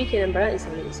 Shikenan bara in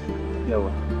saurare isa.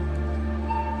 Yawa.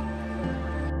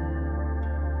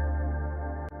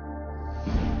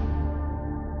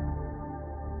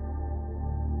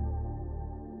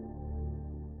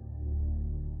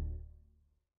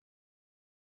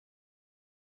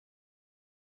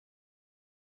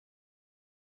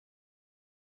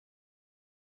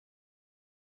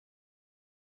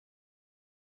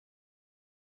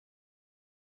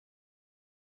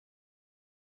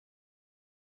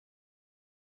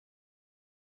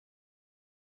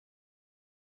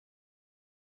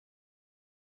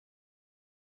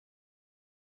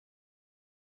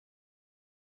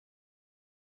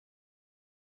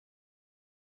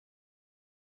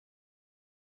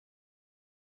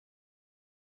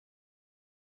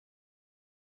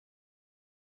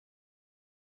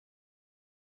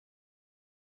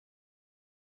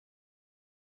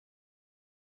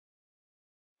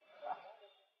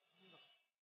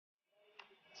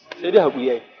 Sai dai haƙuri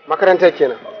yayi. Makarantar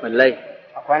kenan. Wallahi.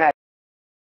 A kwana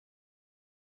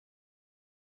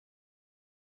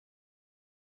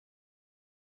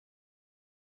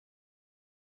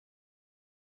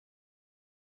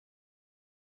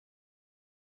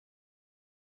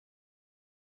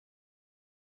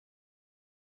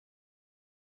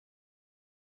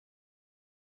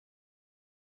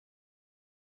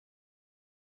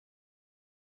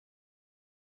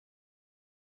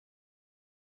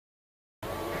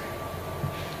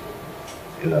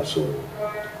ina so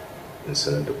in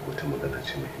sanar da ku ta magana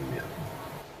ce muhimmiya.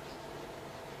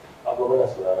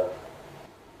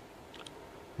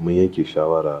 Mun yanke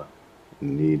shawara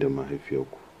ni da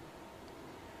mahaifiyarku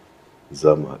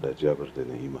za mu haɗa Jabir da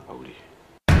Na'ima aure.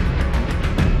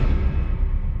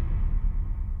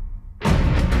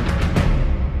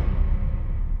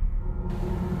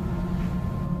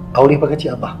 Aure fa kace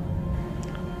abba?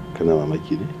 Kana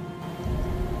mamaki ne?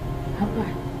 Abba,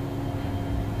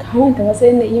 ka manta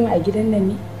matsayin Na'ima a gidan nan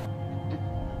ne?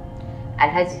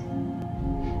 Alhaji,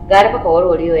 gara fa ka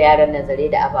warware wa yaran nan zare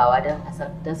da abawa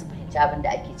don su fahimci abin da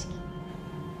ake ciki.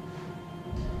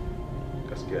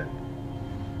 Gaskiya ne.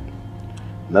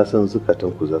 Na san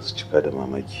zukatanku za su cika da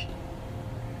mamaki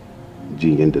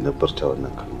jin yadda na barta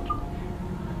wannan kalmar.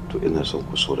 To ina son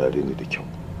ku saurare ni da kyau.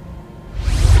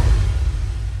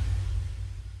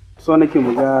 So nake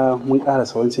mu ga mun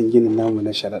karasa wancan ginin namu na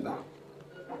sharaɗa.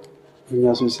 In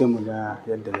ya so sai mu ga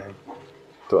yadda za yi.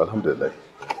 To alhamdulillah.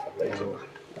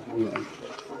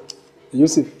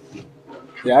 Yusuf,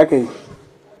 ya aka yi?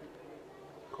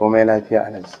 Komai lafiya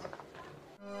Alhaji.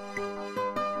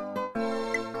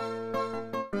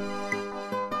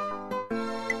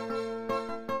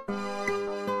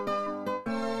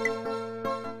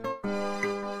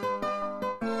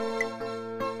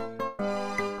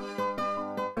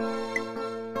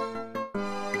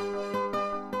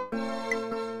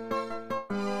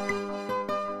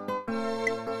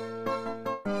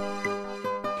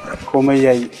 Komai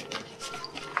ya yi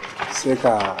sai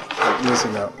ka haɗe su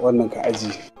da wannan ka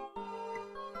aji.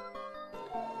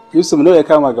 Yusuf nawa ya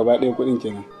kama gaba ɗaya kuɗin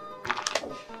kenan?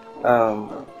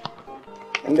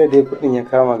 Inda dai kuɗin ya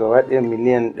kama gaba ɗaya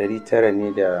miliyan 900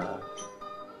 ne da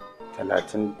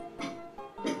 30.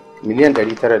 Miliyan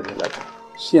 930.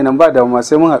 Shi nan ba damuwa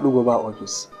sai mun haɗu gobe a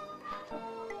ofis.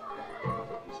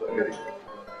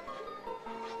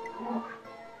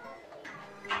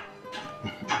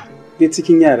 Dai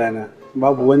cikin yarana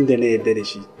babu wanda na yarda da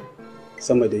shi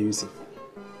sama da Yusuf.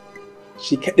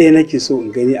 Shi kaɗai nake so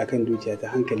in gani akan dukiya ta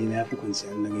hankali na yafi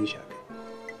kwanciyar na gan shi a kai.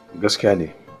 Gaskiya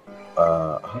ne.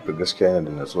 Haka gaskiya yana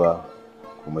da natsuwa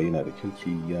kuma yana da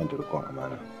kirki yana da riƙon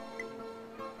amana.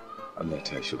 Allah ya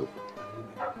tashi roƙo.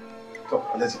 To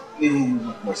Alhaji,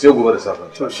 sai gobe da safe.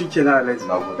 To shikenan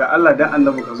Alhaji. Da Allah dan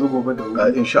Annabi ka zo gobe da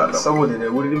wuri. Insha Allah. Saboda da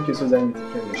wuri nake so za mu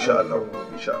tafi. Insha Allah.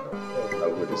 Insha Allah.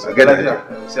 Nagode. Sai ga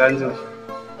lafiya. Sai an ji.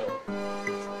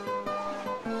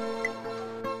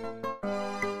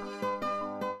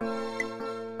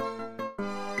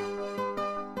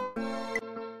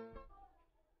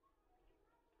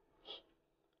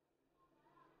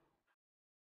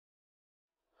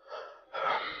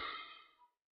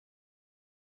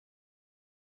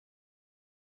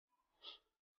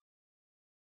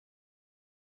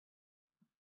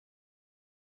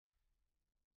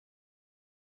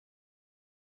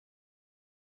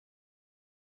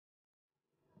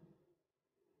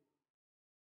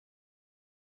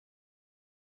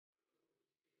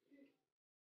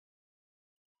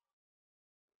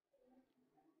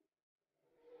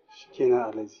 Shikenan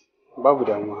Alhaji, babu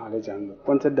damuwa Alhaji Hamza,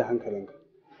 kwantar da hankalinka.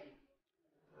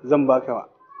 Zan baka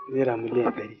naira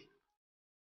miliyan 100.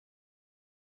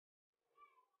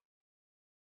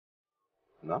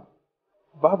 Na?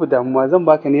 Babu damuwa zan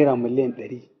baka naira miliyan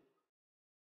 100.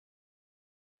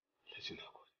 Alhaji na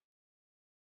gode.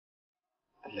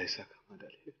 Allah ya saka mu da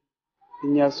alheri.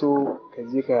 In ya so ka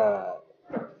je ka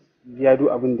biya duk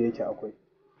abin da yake akwai.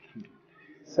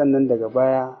 Sannan daga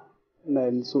baya ina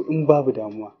so in babu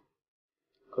damuwa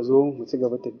ka zo mu ci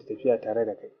gaba da tafiya tare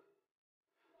da kai.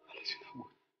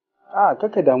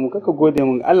 Kaka damu, kaka gode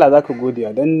min, Allah za ka gode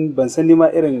don ban san nima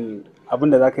irin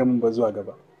abin da za ka yi min ba zuwa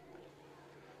gaba.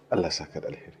 Allah saka da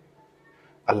alheri.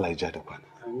 Allah ya ja da kwana.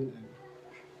 Amin.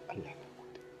 Allah.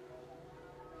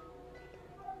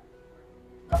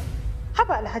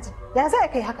 Haba Alhaji, ya za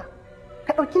kai haka?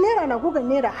 Ka ɗauki naira na gugan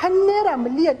naira har naira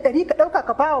miliyan 100 ka ɗauka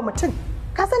ka bawa mutum.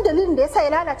 Ka san dalilin da ya sa ya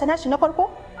lalata nashi na farko?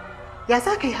 Ya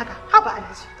za ka yi haka? Haba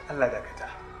Alhaji. Allah dakata.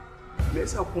 Me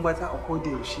yasa ku mata a koda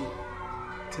yaushe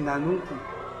tunaninku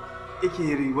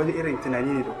yake wani irin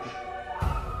tunani ne da ku?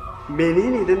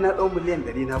 Menene dan na ɗau miliyan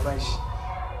 100 na bashi?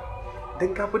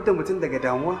 Dan ka fidda mutum daga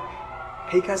damuwa?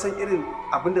 Kai ka san irin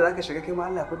abin da zaka shiga kai ma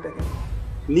Allah ya fidda kai.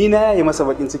 Ni na yaye masa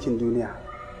bakin cikin duniya.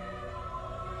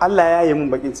 Allah ya yaye min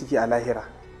bakin ciki a lahira.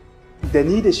 Da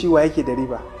ni da shi wa yake da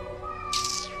riba?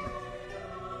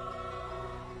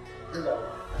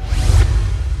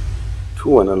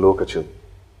 Tun wannan lokacin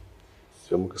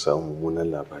sai muka samu mummunan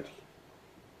labari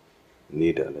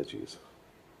ni da Alhaji Yusuf.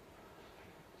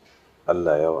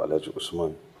 Allah ya wa Alhaji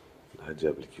Usman da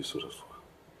Hajiya Bilkisu rasuwa.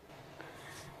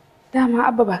 Dama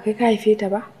Abba ba kai ka haife ta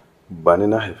ba? Ba ni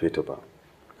na haife ta ba,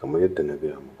 kamar yadda na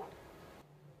gaya muku.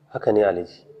 Haka ne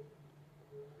Alhaji.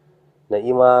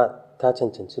 Na'ima ta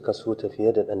cancanci ka so ta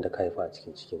fiye da ɗan da ka haifa a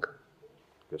cikin cikinka.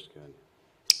 Gaskiya ne.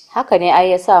 Haka ne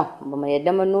ai yasa ba mu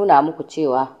yadda mun nuna muku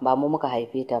cewa ba mu muka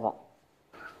haife ta ba.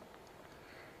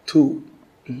 To,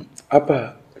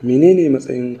 Abba, menene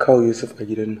matsayin kawo Yusuf a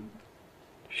gidan nan?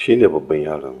 Shi ne babban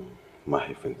yaron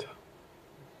mahaifinta,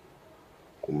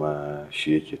 kuma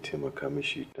shi yake taimaka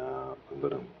mishi na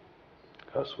ɓangaren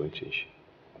kasuwancin shi,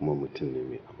 kuma mutum ne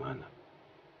mai amana.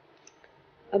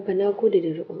 Abba na gode da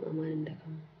riƙon amanan da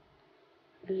kama.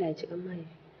 Allah ya ji kan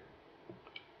mahaifi.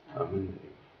 Amin.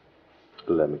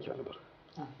 Allah miki albarka.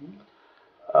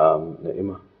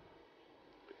 Na'ima,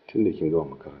 tun da kin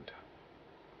gama makaranta,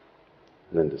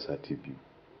 nan da sati 2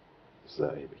 za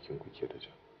a yi bikin kuke da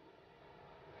jan.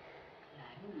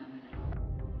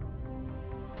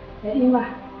 Na'ima,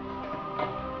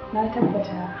 na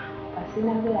tabbata ba sai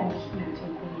na gaya miki ina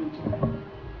jin kunya ki ba.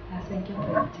 Na san kin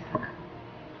fahimci haka.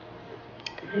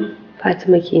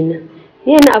 Fatima kenan.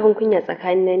 Yana abin kunya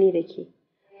tsakanin ni da ke.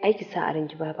 Aiki sa a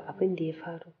ranki babu abin da ya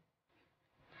faru.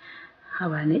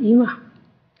 Haba Na'ima,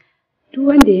 duk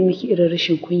wanda ya miki irin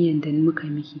rashin kunyan da muka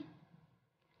miki,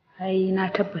 ai na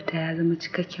tabbata ya zama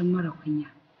cikakken mara kunya.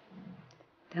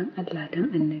 Dan Allah dan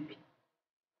Annabi,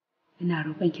 ina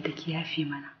roƙonki da ki yafe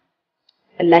mana.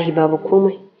 Wallahi babu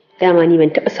komai. Dama ni ban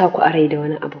taɓa sa ku a rai da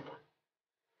wani abu ba.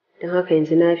 Don haka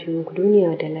yanzu na fi muku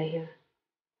duniya da lahira.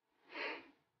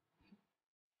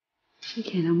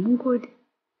 Shikenan mun gode.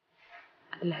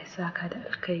 Allah ya saka da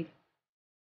alkhairi.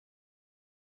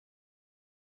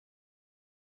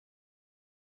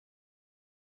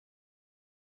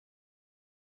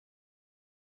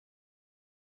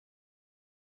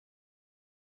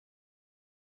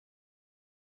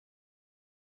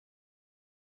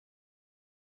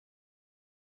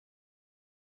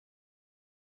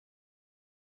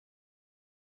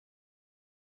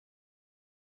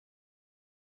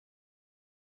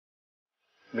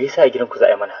 Me yasa a gidanku za a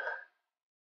yi mana haka?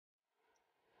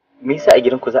 Me yasa a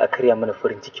gidanku za a karya mana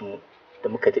farin cikinmu da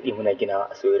muka daɗe muna ginawa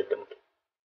a soyayyar da muke?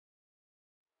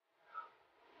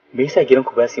 Me yasa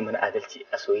gidanku ba su yi mana adalci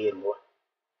a soyayyar mu?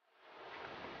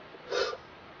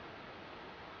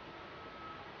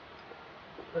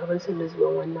 Baban san da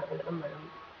zuwan wannan al'amarin.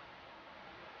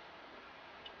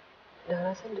 Da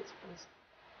na san da zuwansa.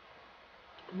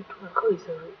 Mutuwa kawai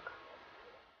zan roƙa.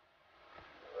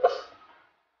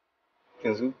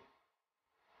 Yanzu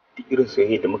duk irin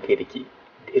soyayya da muka yi da ke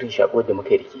da irin shakuwar da muka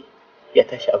yi da ke ya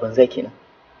tashi a banza kenan.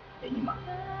 Na'ima.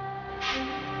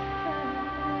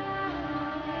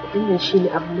 Wannan shi ne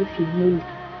abu mafi muni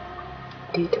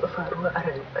da ya taɓa faruwa a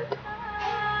rayuwata.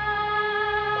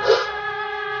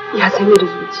 Ya sanya da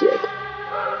zuciyata.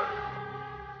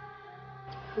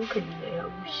 Hankali na ya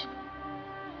bushe.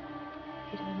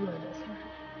 Idanuwa na sun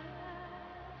rufe.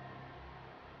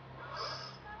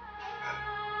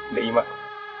 Na'ima.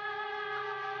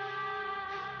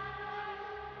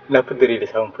 Na fi dare da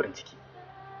samun farin ciki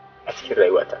a cikin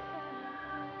rayuwata.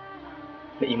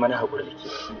 Na'ima na haƙura da ke.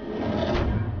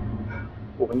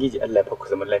 Ubangiji Allah ya fa ku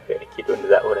zaman lafiya da ke da wanda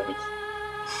za a aure miki.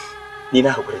 Ni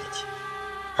na haƙura da ke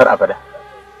har abada.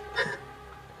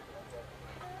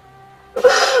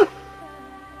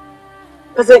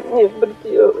 Ba zan iya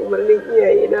burgewa umarnin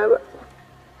iyayena ba.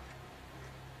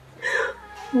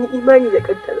 Ni imani da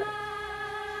kaddara.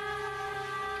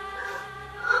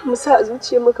 Mu sa a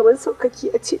zuciyarmu kamar saukaki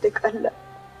a ce daga Allah,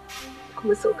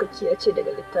 kuma saukaki a ce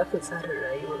daga littafin tsarin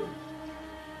rayuwarmu.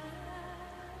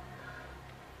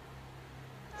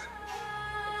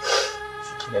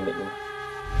 Shikenan Na'ima.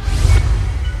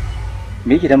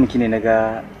 Me yake damun ki ne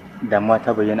naga damuwa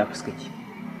ta bayyana a fuskarki?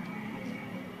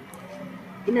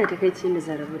 Ina takaicin da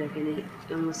zan rabu da kai na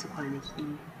ɗan wasu kwanaki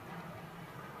ne.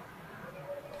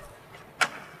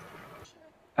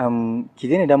 Ki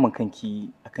daina damun kanki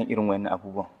akan irin wannan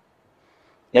abubuwan.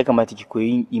 Ya kamata ki koyi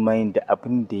yin imani da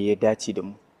abin da ya dace da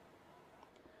mu.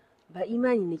 Ba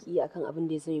imani na ki yi akan abin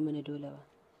da ya zama mana dole ba.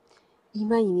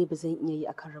 Imani ne ba zan iya yi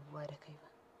akan rabuwa da kai ba.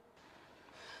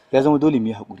 Ya zama dole mu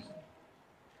yi haƙuri.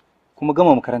 Kuma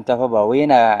gama makaranta fa ba wai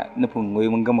yana nufin wai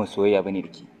mun gama soyayya bane da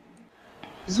ke.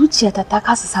 Zuciyata ta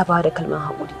kasa sabawa da kalmar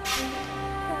haƙuri.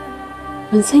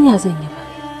 Ban san ya zan yi ba.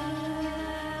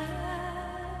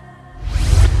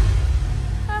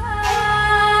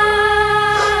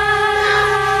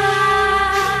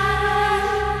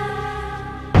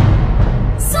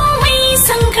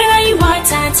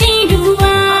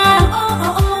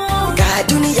 Ga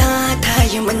duniya ta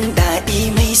yi min daɗi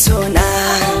mai sona.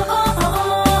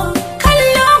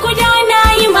 Kallo guda na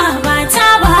yi ma ba ta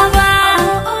baba.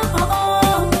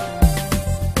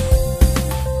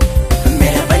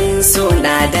 Mai rabon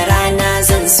sona da rana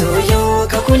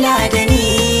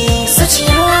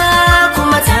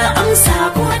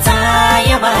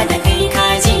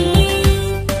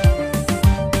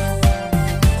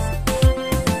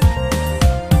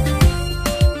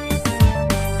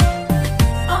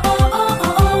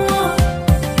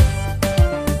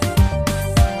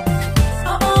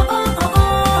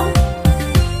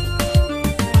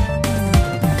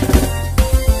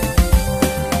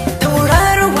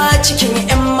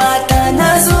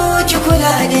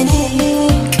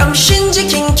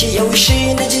ki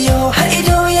yaushe na jiyo har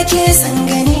ido yake san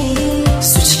gani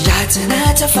zuciya tana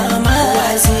ta fama wa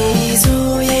zai zo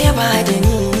ya yaba da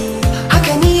ni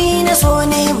haka ni na so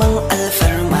neman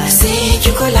alfarma sai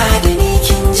ki kula da ni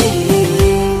kin je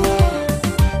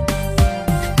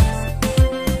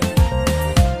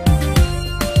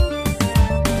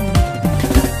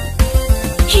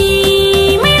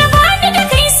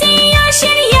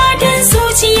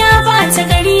ta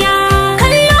gariya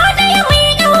kallo ɗaya mai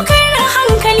ɗaukar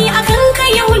hankali akan ka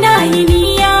yau na yi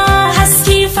niyya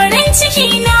haske farin ciki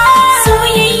na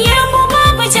soyayyar mu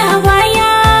babu jawaya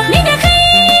ni da kai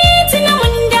tuna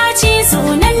mun dace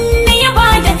zonan da ya ba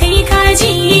da kai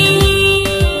kaji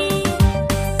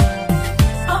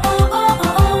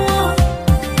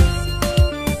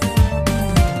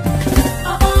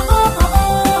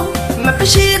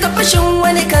mafashi ga fashin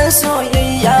wani kan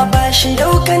soyayya ba shi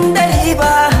daukan dare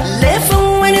ba laifin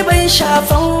wani bai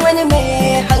shafan wani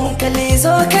mai hankali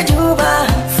zo ka duba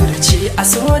furci a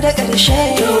so da ƙarshe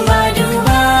duba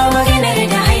duba maganar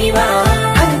da haiba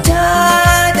hanta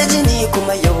da jini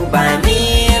kuma yau ba mai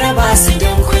raba su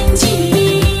don kunji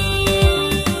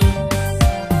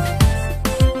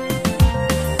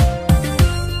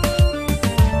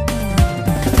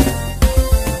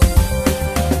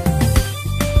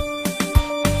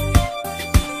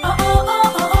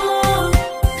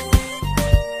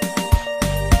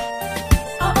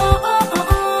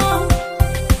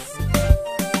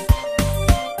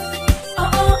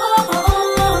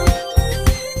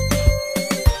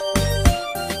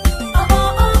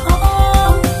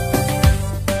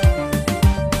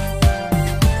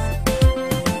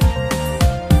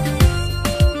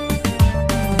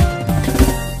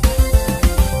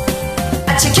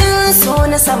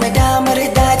na samu damar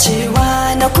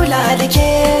dacewa na kula da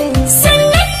ke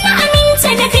sannan na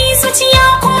aminta da kai zuciya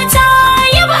kuma ta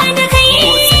yaba da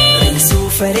kai su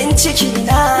farin ciki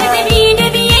na da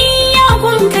biyayya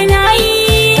gunka na yi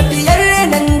tafiyar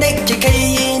nan da kika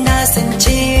yi na san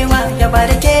cewa yaba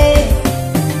da ke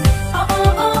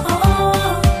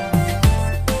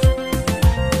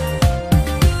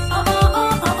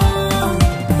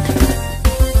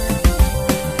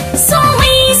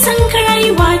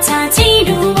ta ce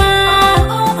duba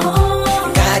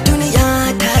ga duniya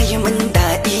ta yi min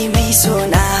daɗi mai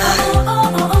sona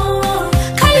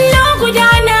kallo guda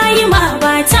na yi ma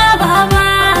ba ta baba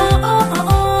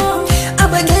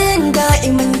abadan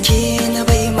da'imin ke na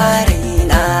bai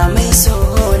marina mai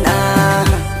sona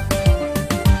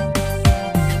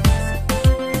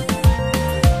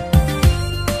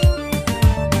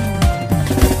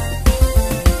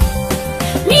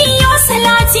miyo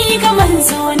salati ga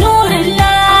manzo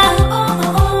nurullah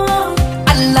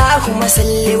اللهم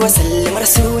صل وسلم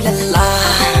رسول الله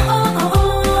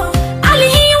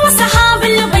عليه وصحاب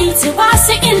البيت باس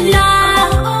إلا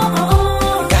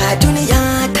ga duniya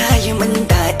ta yi min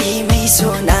daɗi mai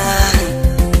sona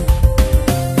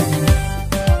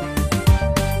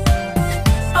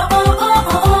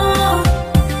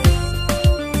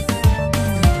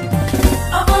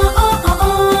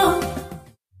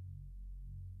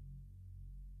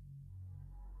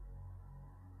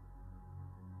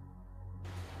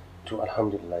to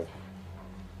alhamdulillah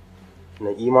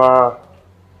na'ima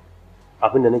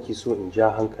abinda nake so in ja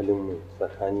hankalinmu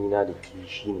tsakanina da ke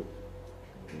shine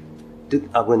duk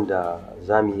abin da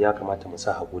zamu ya kamata mu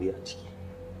sa haƙuri a ciki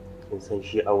in san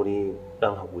shi aure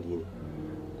ɗan haƙuri ne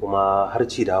kuma har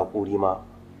ci da haƙuri ma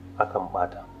akan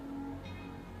bata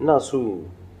ina so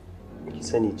ki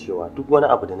sani cewa duk wani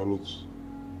abu da na miki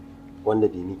wanda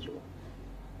bai miki ba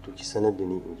to ki sanar da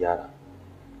ni in gyara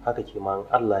haka ke ma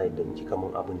Allah ya danki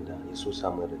kaman abin da ya so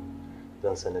samun rai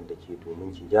zan sanar da ke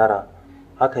domin ki gyara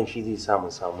hakan shi zai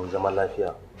samu zaman lafiya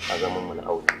a zaman mu na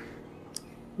aure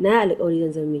na alƙawari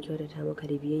zan zama mai kyautata maka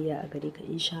da biyayya a gare ka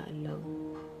insha Allah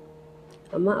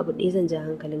amma abu ɗaya zan ja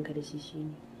hankalinka da shi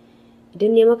shine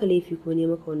idan ne maka laifi ko ne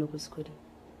maka wani kuskure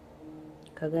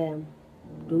ka gaya mu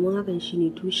domin hakan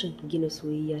shine tushen gina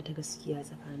soyayya ta gaskiya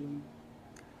tsakaninmu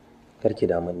karki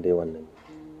daman dai wannan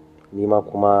ni ma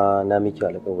kuma na miki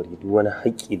alƙawari duk wani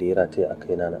haƙƙi da ya rataya a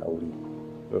kaina na aure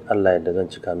in Allah yadda zan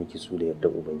cika miki su da yadda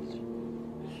ubangiji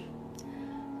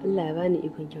Allah ya bani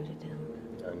ikon kyautata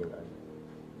amin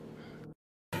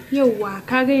yauwa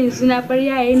kaga yanzu na bar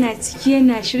yaya yana ciki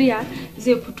yana shirya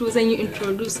zai fito zan yi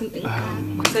introducing ɗinka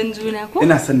kusan juna ko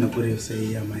ina son na ƙure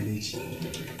sai ya maleji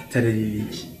ta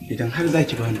dalilinki idan har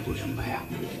zaki bani goyon baya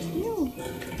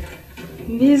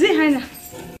me zai hana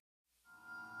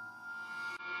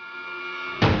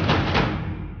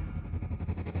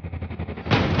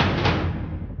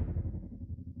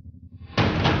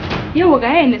yau ga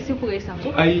yayin da sai ku gaisa ko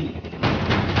ai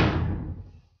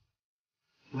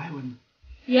wai wannan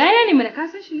Yaya ne mana ka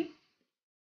san shi ne?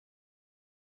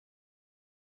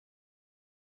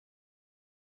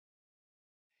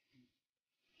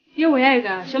 Yau yaya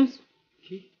ga Shamsu.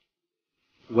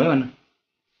 Wai wannan?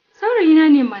 Saurayina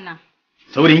ne mana.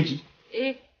 Saurayinki?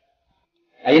 Eh.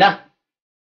 A ina?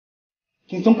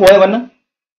 Kin san kowa wannan?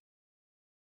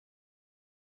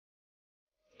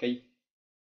 Kai,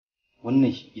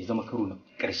 wannan ya zama karo na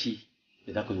ƙarshe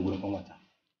da za ka zo wurin ƙanwata.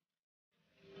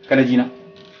 Kana ji na?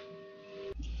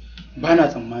 Ba na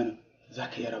tsammanin za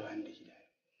ka iya raba ni da gida.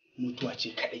 Mutuwa ce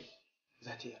kaɗai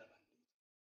za ta iya raba ni.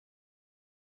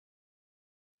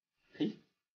 Kai?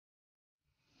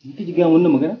 Ni ka ji gaya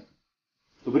wannan magana?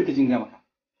 To bari ka jin gaya maka.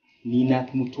 Ni na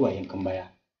fi mutuwa yankan baya.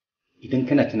 Idan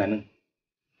kana tunanin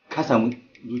ka samu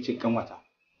zuciyar ƙanwata,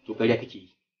 to ƙarya kake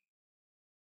yi.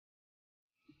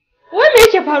 Wai me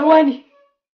yake faruwa ne?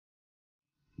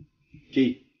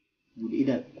 Ke, bude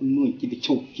idan kunnuwan ki da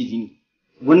kyau ki ji ni.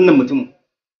 Wannan mutumin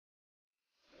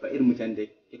ba irin mutanen da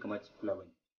ya kamata ki kula ba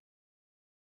ne.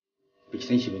 Ba ki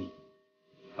san shi ba ne.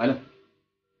 Malam,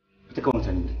 fita kawai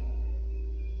mutane ne.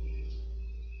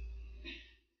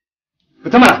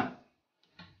 Fita mana!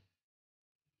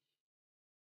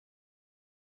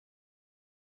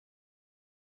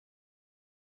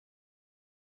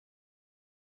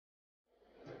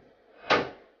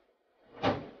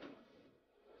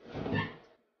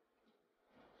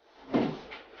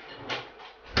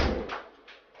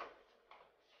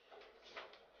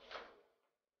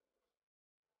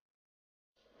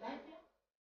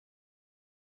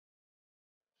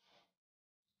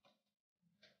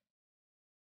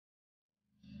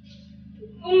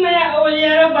 Umma ya aure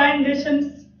ya raba ni da Shamsu.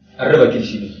 An raba ki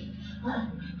shi ne.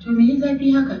 To me ya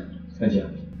zafi haka? Hajiya,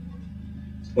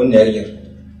 wannan yarinyar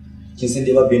kin san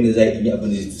dai babu yadda za a yi abin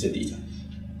da zai cutar da ita.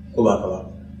 Ko ba ka ba?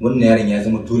 Wannan yaron ya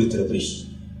zama dole ta rabu da shi.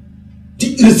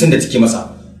 Duk irin sanda take masa.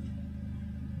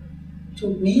 To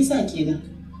me yasa kenan?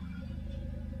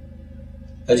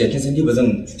 Hajiya, kin san dai ba zan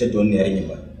cutar da wannan yarinyar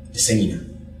ba da sani na.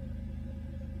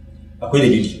 Akwai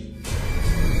dalili.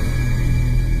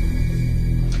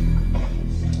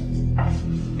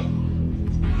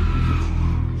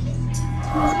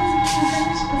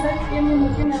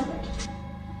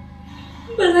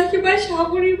 Ba za ki ba shi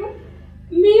haƙuri ba?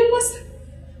 Me ya masa?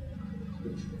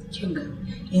 Kinga,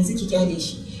 yanzu ki kyale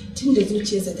shi tunda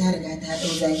zuciyarsa ta riga ta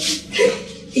ɗau zafi.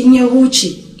 In ya huce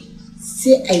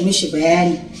sai a yi mishi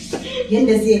bayani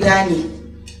yadda zai gane.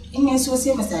 In ya so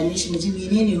sai mu same shi mu ji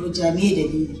menene hujja me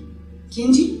dalili.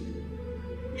 Kin ji?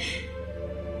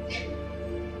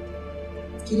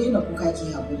 Ki daina kuka ki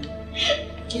haƙuri.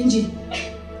 Kin ji?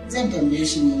 Zan tambaye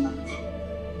shi ne ma.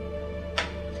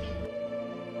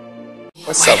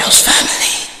 What's up?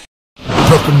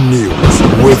 Broken news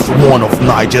with one of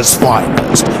Niger's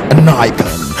finest, an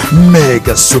icon,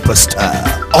 mega superstar,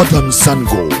 Adam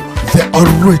Zango, the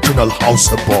original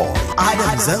Hausa boy.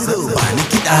 Adam Zango,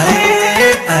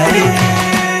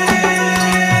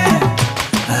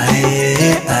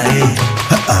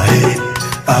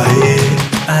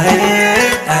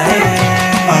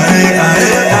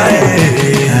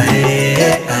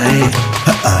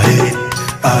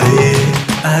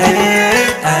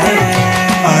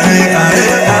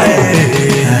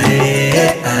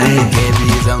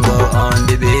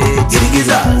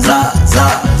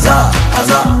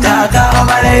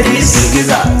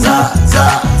 girgiza za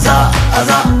za za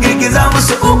aza girgiza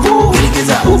musu uku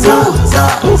girgiza za za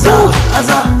za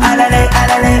aza alale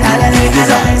alale alale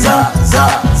girgiza za za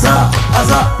za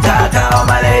aza kaka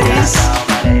my ladies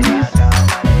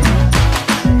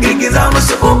girgiza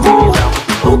musu uku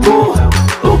uku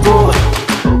uku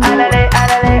alale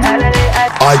alale alale.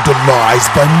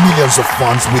 Idolized by millions of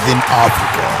fans within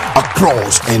Africa,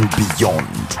 across and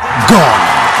beyond.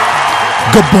 Ghana,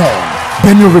 Gabon,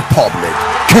 Benin Republic,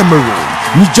 Cameroon,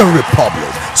 Niger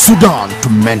Republic, Sudan, to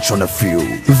mention a few.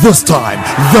 This time,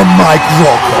 the mic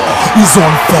rocker is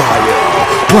on fire,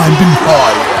 climbing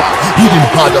higher, hitting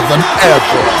harder than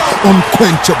ever,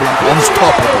 unquenchable and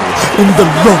unstoppable, in the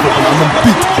lovable and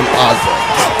unbeatable other.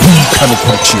 Kunkani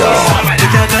Kuchia.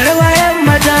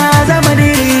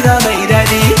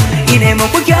 Ine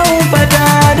muku kyawun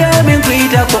fata domin ku yi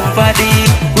ta kumfadi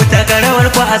ku taka rawar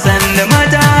ku a sanda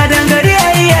mata dan gari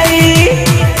ayi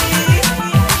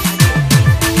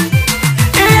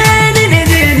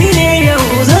ni ne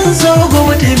yau zan so ku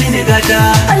mutu mini gata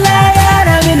Allah ya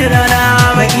ra mini rana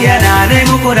makiya na nai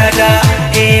muku rata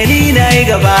ni na yi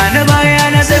gaba na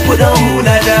baya na sai ku dau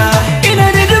hulata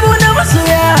ina da dubu na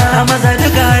masoya maza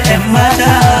duka yan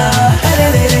mata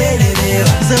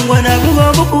zan gwana buga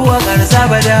muku wakar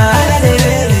sabada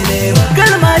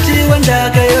kalma ce wanda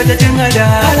ka yi wata cin hada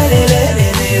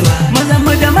mazan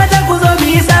mu da mata ku zo mu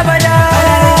yi sabada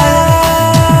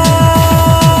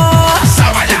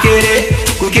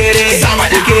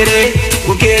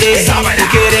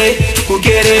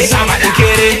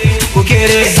kukere,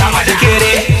 kukere,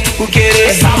 kukere,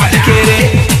 kukere,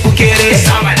 kukere,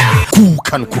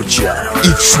 Kukan Kurcia,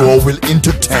 it sure will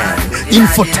entertain,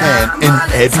 infotain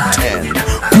and entertain.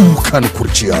 Kukan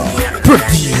Kurcia,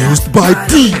 produced by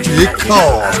DJ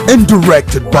Cars and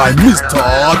directed by Mr.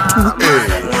 2A.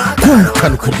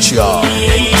 Kukan Kurcia.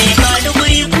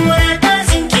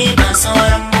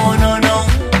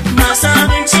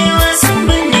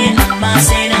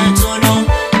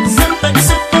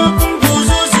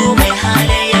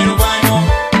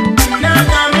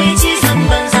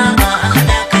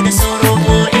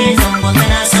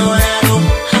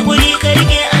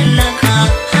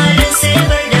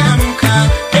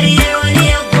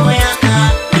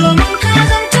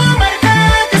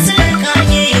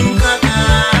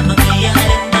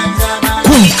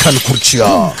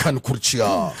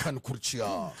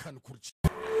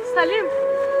 Salim.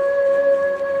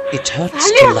 It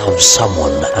hurts to love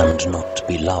someone and not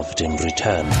be loved in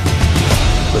return.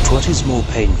 But what is more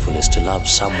painful is to love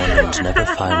someone and never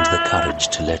find the courage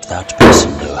to let that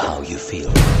person know how you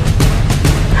feel.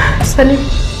 Salim,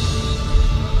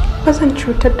 ba zan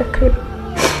cutar da kai ba.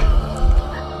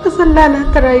 Ba zan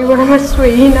lalata rayuwar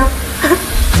masoyina.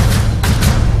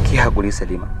 Ki haƙuri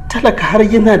Salima. Talaka har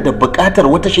yana da buƙatar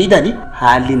wata shaida ne?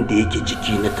 Halin da yake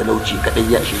ciki na talauci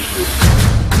kaɗai ya shi.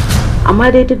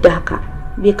 Amma dai duk da haka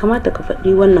bai kamata ka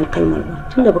faɗi wannan kalmar ba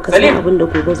tunda baka san abin da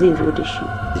gobe zai zo da shi.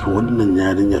 Wannan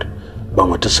yarinyar ba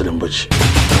mata Salim bace.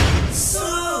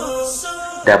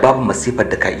 Da babu masifar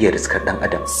da ka iya riskar ɗan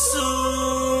adam.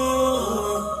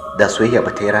 Da soyayya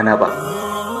ba ta yi rana ba.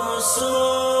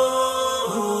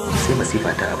 Sai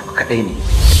masifa ta abu kaɗai ne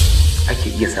ake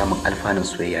iya samun alfanun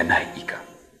soyayya na hakika.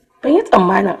 Ban yi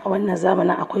tsammanin a wannan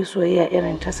zamanin akwai soyayya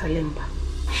irin ta Salim ba.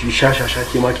 Shi shashasha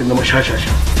ke ma kin zama shashasha.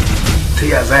 Ta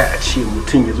ya za a ce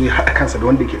mutum ya zo ya haɗa kansa da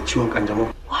wanda ke ciwon kanjamau?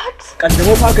 What?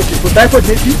 Kanjamau fa aka ce ko typhoid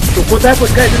ne shi? To ko typhoid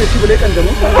kai da shi bane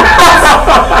kanjamau?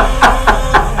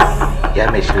 Ya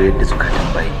mai shirye da zukatan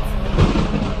bayi.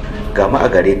 Ga mu a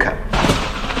gare ka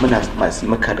muna masu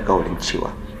maka alƙawarin cewa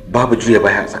babu juya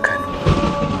baya a tsakanin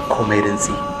komai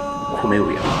rantsi komai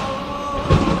wuya.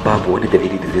 Babu wani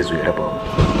dalili da zai zo ya raba mu.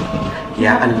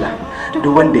 Ya Allah,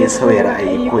 duk wanda ya sauya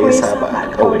ra'ayi ko ya saba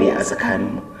alƙawari a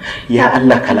tsakaninmu, ya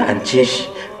Allah ka la'ance shi,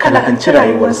 ka la'anci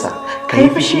rayuwarsa, ka yi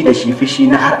fushi da shi fushi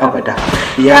na har abada.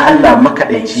 Ya Allah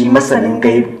makaɗaici masanin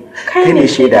gaibu, kai ne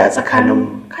shaida a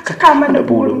tsakaninmu, ka cika mana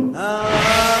burinmu.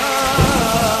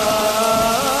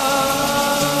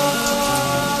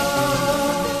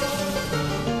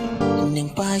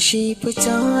 Numfashi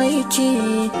fita yake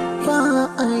ba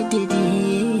adadi,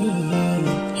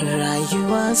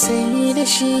 rayuwa sai da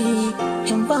shi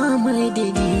in ba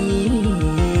madadi.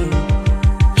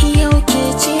 Yau ke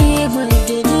ce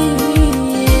madadi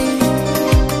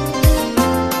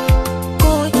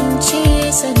ko in ce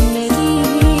sannadi.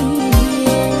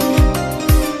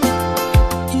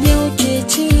 Yau ke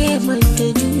ce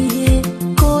madadi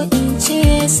ko in ce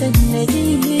sannadi.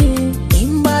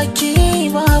 In ba ke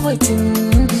ba batun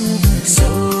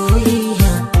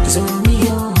soyayya zo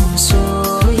miyo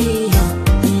soyayya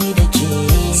ni da ke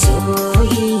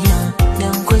soyayya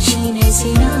dan kwashi ne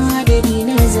sinadari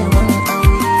na zaman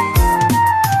aure.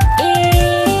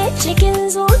 Cikin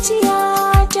zuciya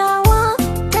tawa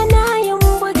tana yin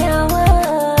bugawa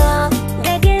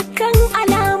ga dukkan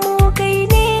alamu kai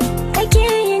ne kake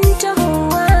yin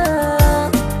tahowa.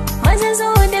 Maza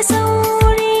zo da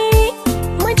sauri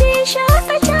mu je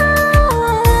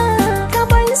shakatawa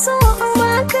gaban so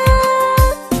maka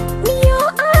miyo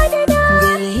adana.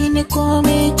 Gare ni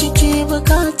komai kike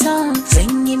bukata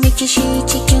zan yi miki shi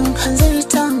cikin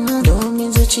hanzarta domin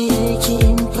zuciyarki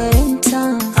in faranta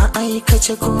a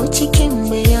aikace ko cikin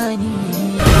bayani.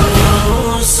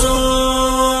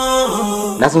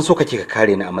 Na san so kake ka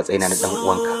kare ni a matsayina na dan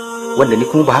uwanka, wanda ni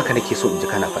kuma ba haka nake so in ji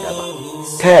kana faɗa ba.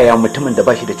 Ta yaya mutumin da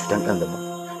ba shi da cutan kanzama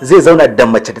zai zauna da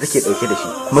mace da take dauke da shi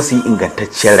kuma su yi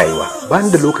ingantacciyar rayuwa? Ba ni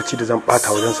da lokaci da zan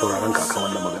bata wajen sauraron ka akan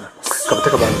wannan magana. Ka fita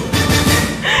ka bani.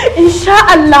 Insha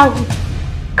Allah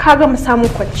ka ga mu samu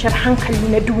kwanciyar hankali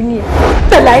na duniya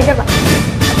da lahira.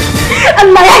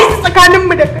 Allah ya yi tsakanin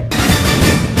mu da kai.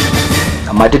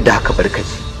 Amma duk da haka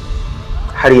barkaci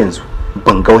har yanzu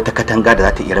ban ga wata katanga da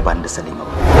za ta iya raba ni da Salima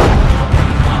ba.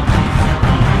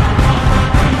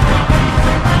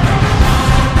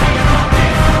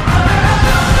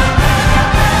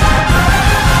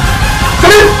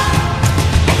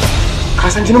 Ka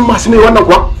san jinin masu mai wannan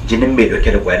kuwa? Jinin mai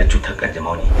dauke da kwayar cutar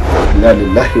kanjamau ne. Inna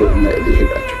lillahi wa inna ilaihi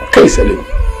raji'un. Kai Salim,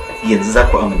 yanzu za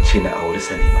ku amince na auri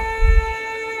Salima.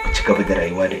 Ku ci gaba da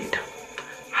rayuwa da ita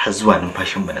har zuwa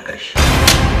numfashin mu na ƙarshe.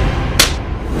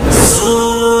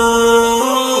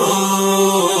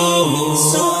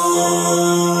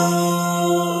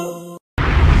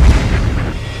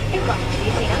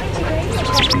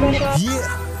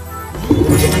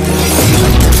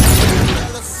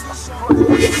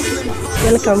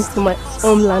 Welcome to my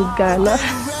homeland Ghana.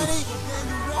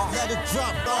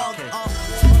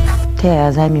 Ta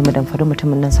yaya za mu yi damfari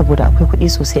mutumin nan saboda akwai kuɗi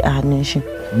sosai a hannun shi?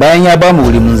 Bayan ya ba mu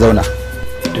wuri mun zauna.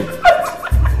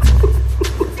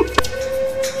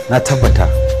 Na tabbata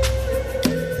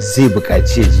zai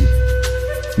buƙaci ya ji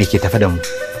me ke tafe da mu.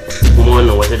 Kuma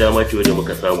wannan wata dama ce wadda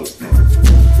muka samu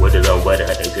wadda za mu ba da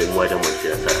haɗin kai muwa da mu ci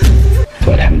nasara.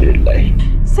 To alhamdulillah.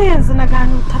 Sai yanzu na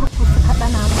gano tarko suka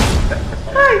ɗana mu.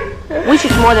 Which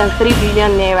is more than 3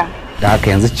 billion naira. Da haka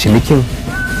yanzu cinikin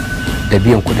da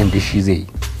biyan kuɗin da shi zai yi.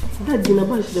 Daddy na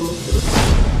ba shi da matsala.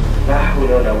 Ba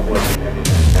hula wala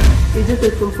quwwata. Is it a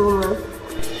simple man?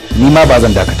 Ni ma ba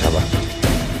zan dakata ba.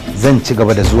 Zan ci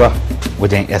gaba da zuwa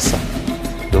wajen yarsa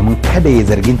domin kada ya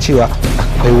zargin cewa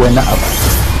akwai wani abu.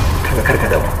 Kaga karka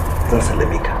da zan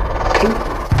sallame ka.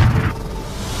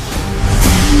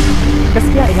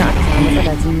 Gaskiya idan aka samu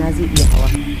matsala jina zai iya hawa.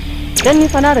 Dan ni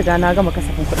fa na riga na gama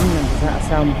kasafin kuɗin nan da za a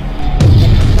samu.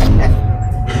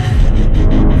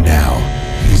 Now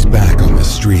he's back on the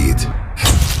street.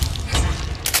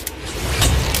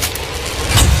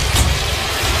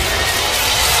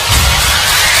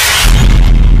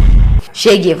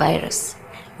 Shege virus,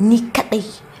 ni kadai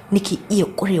nake iya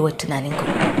kurewa tunanin ka.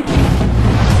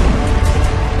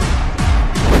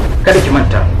 Kada ki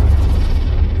manta,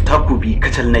 takubi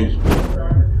kacal nayi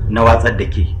na watsar da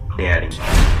ke da yare.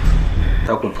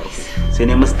 Takun farko sai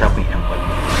ne musu takun yan kwallo.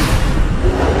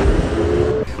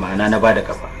 Ma'ana na bada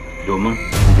kafa domin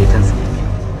jetan su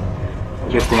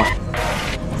ke kuma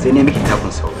sai ne miki takun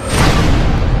sauro.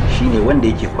 Shine wanda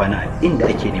yake kwana inda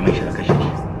ake neman shi a kashe shi.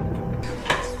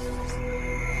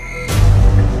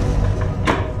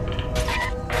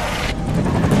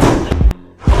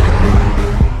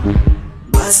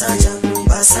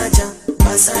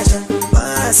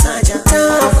 Basaja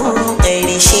taku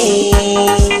ƙarshe.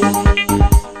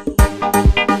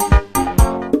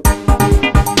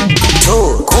 To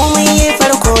komai ya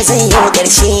farko zai yi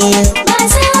ƙarshe.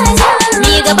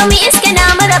 Mi gaba mi iske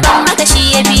na maraban maka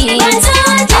shi ya bi.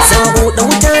 Zan buɗe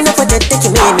wuta na fatattaki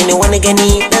mai mini wani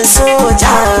gani ɗan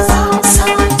soja.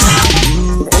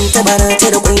 Tabara ta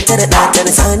da kwaitar ɗatar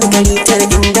sani gari tara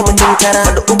inda mutum tara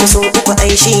da uku so uku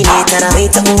ai shi ne tara mai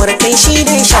taɓuwar kai shi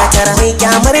ne sha tara mai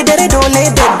kyamar dare dole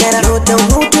daddara lotan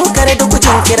hutu kare da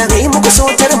kujin kira mai muku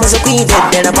sotar maza kuyi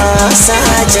daddara ba sa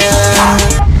ja.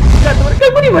 Kai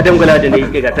guri madan gula da nayi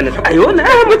ga tana ayo na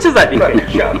mace zaɓe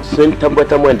kai. Sun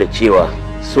tabbatar mana da cewa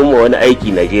sun ma wani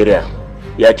aiki Najeriya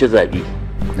ya ci zaɓe.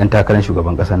 Dan takarar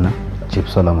shugaban ƙasar nan Chief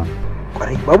Solomon.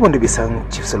 Babu wanda bai san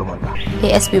Chief Solomon ba.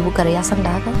 ASP Bukar ya san da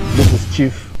haka? This is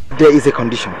Chief. There is a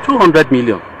condition. 200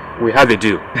 million. We have a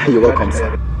deal. You're welcome, sir.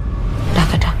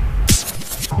 Dakata.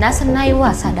 Na san nayi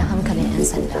wasa da hankalin 'yan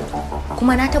sanda.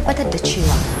 Kuma na tabbatar da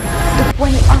cewa duk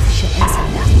wani ofishin 'yan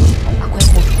sanda akwai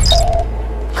kotu.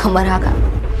 Kamar haka,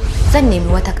 zan nemi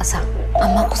wata ƙasa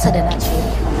amma kusa da Najeriya.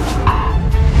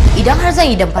 Idan har zan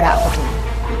yi damfara a kudu,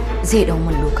 zai ɗau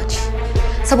min lokaci.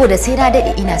 Saboda sai na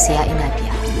daɗe ina saya ina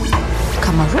biya.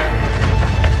 Kamaru,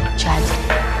 Chad,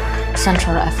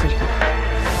 Central Africa.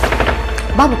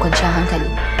 Babu kwanciyar hankali,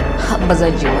 ba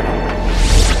zan je wurin ba.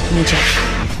 Nijar.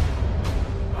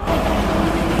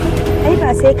 Ai ba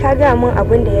sai ka ga min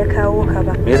abin da ya kawo ka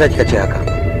ba. Me yasa kika ce haka?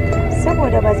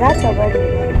 Saboda ba za ta bari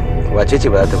ba. Wace ce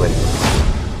ba za ta bari?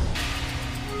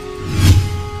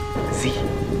 Zi.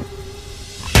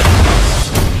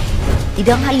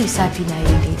 Idan har lissafi na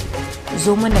yi daidai,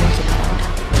 zo mana muke farauta.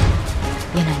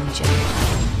 Yana Nijar.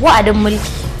 Wa'adin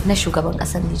mulki na shugaban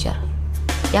ƙasar Nijar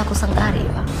ya kusan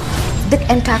ƙarewa. Duk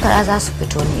 'yan takara za su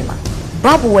fito nema.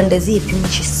 Babu wanda zai fi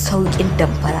mishi sauƙin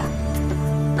damfara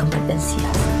kamar ɗan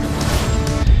siyasa.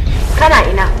 Kana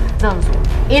ina zan zo.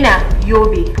 Ina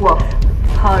Yobe 12.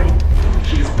 Hurry.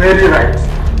 She's very right.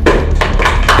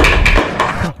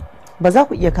 Ba za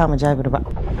ku iya kama Jabir ba.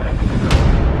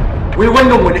 Wai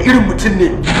wannan wani irin mutum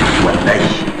ne?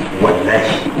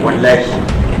 Wallahi.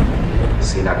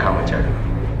 Sai na kama Jabir.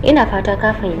 Ina fata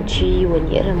ka fahimci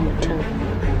wani irin mutum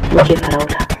muke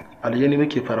farauta. Aljani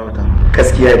muke farauta.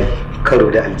 Gaskiya ne, karo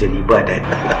da aljani ba daɗi.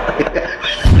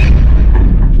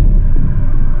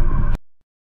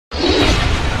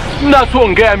 Ina so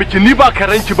in gaya miki ni ba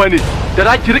karanki bane da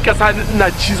za ki rika sani ina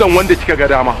cizon wanda kika ga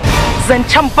dama.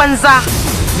 Zancen banza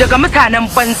daga mutanen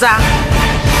banza.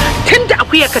 Tunda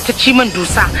akuyarka ta ci min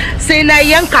dusa sai na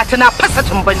yanka ta na fasa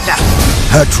tumbanta.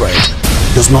 Hatred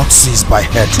does not cease by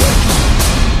hatred,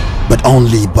 but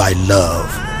only by love.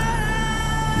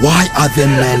 Why are there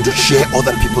men to share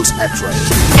other people's hatred?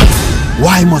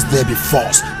 Why must there be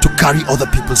forced to carry other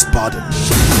people's burden?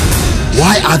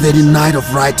 Why are they denied of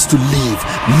rights to live,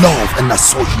 love, and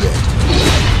associate?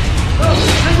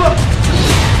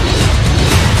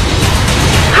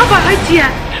 Hajiya,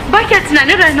 ba kya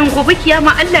tunanin ranar gobe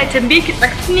kiyama Allah ya tambaye ki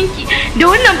tsakaninki da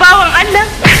wannan bawan Allah?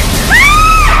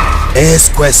 A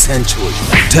square century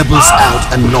tables out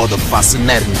another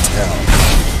fascinating tale.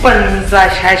 Banza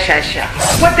sha.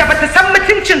 Wadda bata san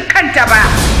mutuncin kanta ba.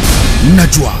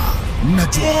 Najwa.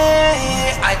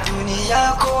 A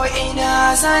duniya ko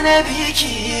ina zana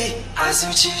biki, a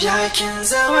zuciya kin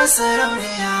zama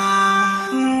sarauniya.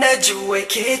 Najwa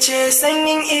ke ce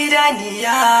sanyin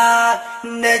idaniya,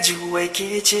 Najwa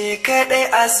ke ce kadai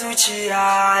a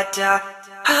zuciyata.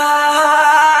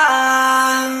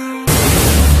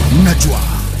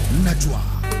 Najwa.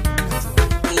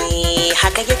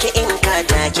 Haka yake in ka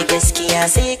taki gaskiya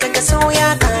sai kaga so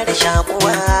ya kara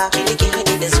shakuwa. Kirki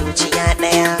ni da zuciya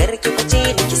daya, garki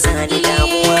kuje ni ki sani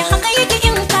damuwa. Haka yake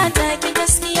in ka taki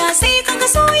gaskiya sai kaga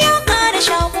so ya kara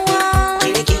shakuwa.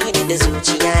 Kirki ni da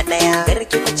zuciya daya,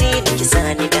 garki kuje ni ki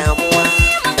sani damuwa.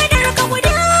 Maganar ka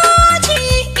guda ce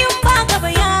in ba ka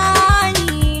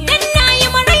bayani, dan nayi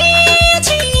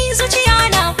maraici zuciya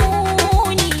na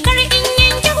kuni. Kar in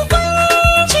yanke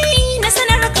hukunci na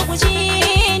sanar ka guje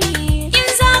ni, in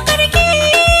za ka rike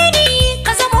ni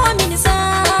ka zamo min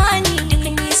zani. Duk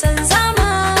nisan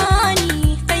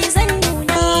zamani kai zan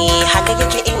nuna. Haka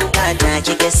yake in ka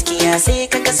taki gaskiya sai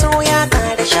kaga so ya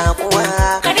kara shakuwa.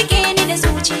 Ka rike ni da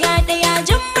zuciya daya,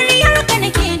 jin muryar ka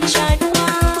nake nishaduwa.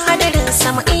 Hadarin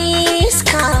sama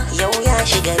iska yau ya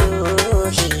shiga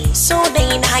ruhi, so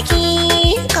dai na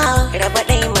hakika raba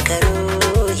dai maka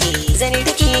ruhi. Zan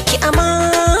rike ki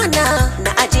amana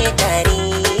na aje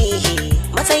tarihi,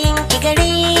 matsayin ki gare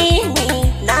ni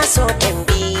na so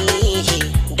tambihi,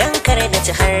 dan kar na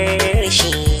ci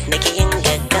harshe nake yin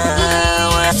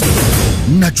gaggawa.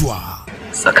 Najwa.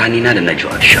 Tsakanina da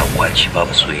Najwa shakuwa ce,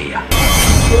 babu soyayya.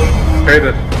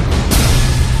 Kaidar,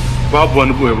 babu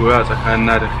wani boye-boye a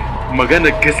tsakanina da kai.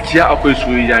 Magana gaskiya akwai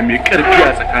soyayya mai ƙarfi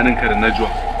a tsakaninka da Najwa.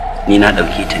 Ni na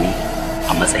ɗauke ta ne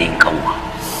a matsayin kanwa,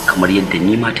 kamar yadda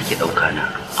ni ma take ɗauka na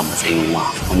a matsayin wa,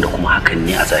 wanda kuma hakan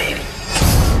ne a zahiri.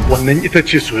 Wannan ita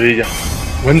ce soyayya,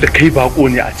 wanda kai bako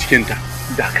ne a cikinta.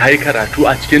 Da ka yi karatu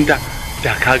a cikinta,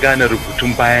 da ka gane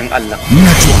rubutun bayan Allah.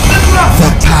 Najwa, the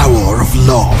power of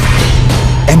love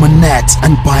emanates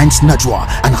and binds Najwa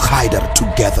and Haidar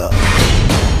together.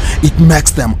 It makes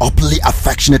them a happily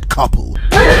affectionate couple.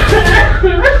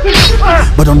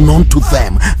 But unknown to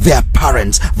them, their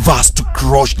parents vowed to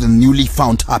crush the newly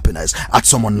found happiness at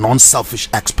some non-selfish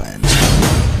expense.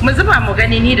 Mu zuba mu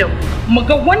gani ni da mu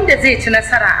ga wanda zai ci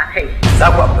nasara a kai.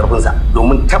 Za ku abu karfinsa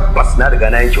domin tabbas na riga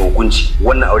na yanke hukunci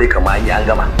wannan aure kamar an yi an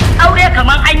gama. Aure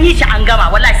kamar an yi shi an gama,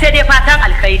 wallahi sai dai fatan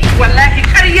alkhairi. Wallahi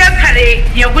ƙaryar kare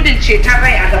ya gudun ceton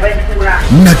rai a gaban kura.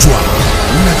 Najwa.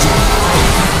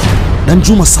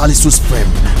 Danjuma Salisu's film,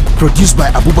 produced by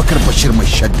Abubakar Bashir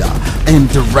Mashadda and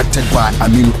directed by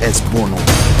Aminu S. Bono.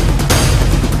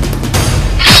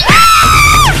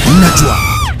 Najwa,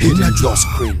 hit your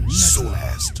screen,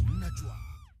 Solas.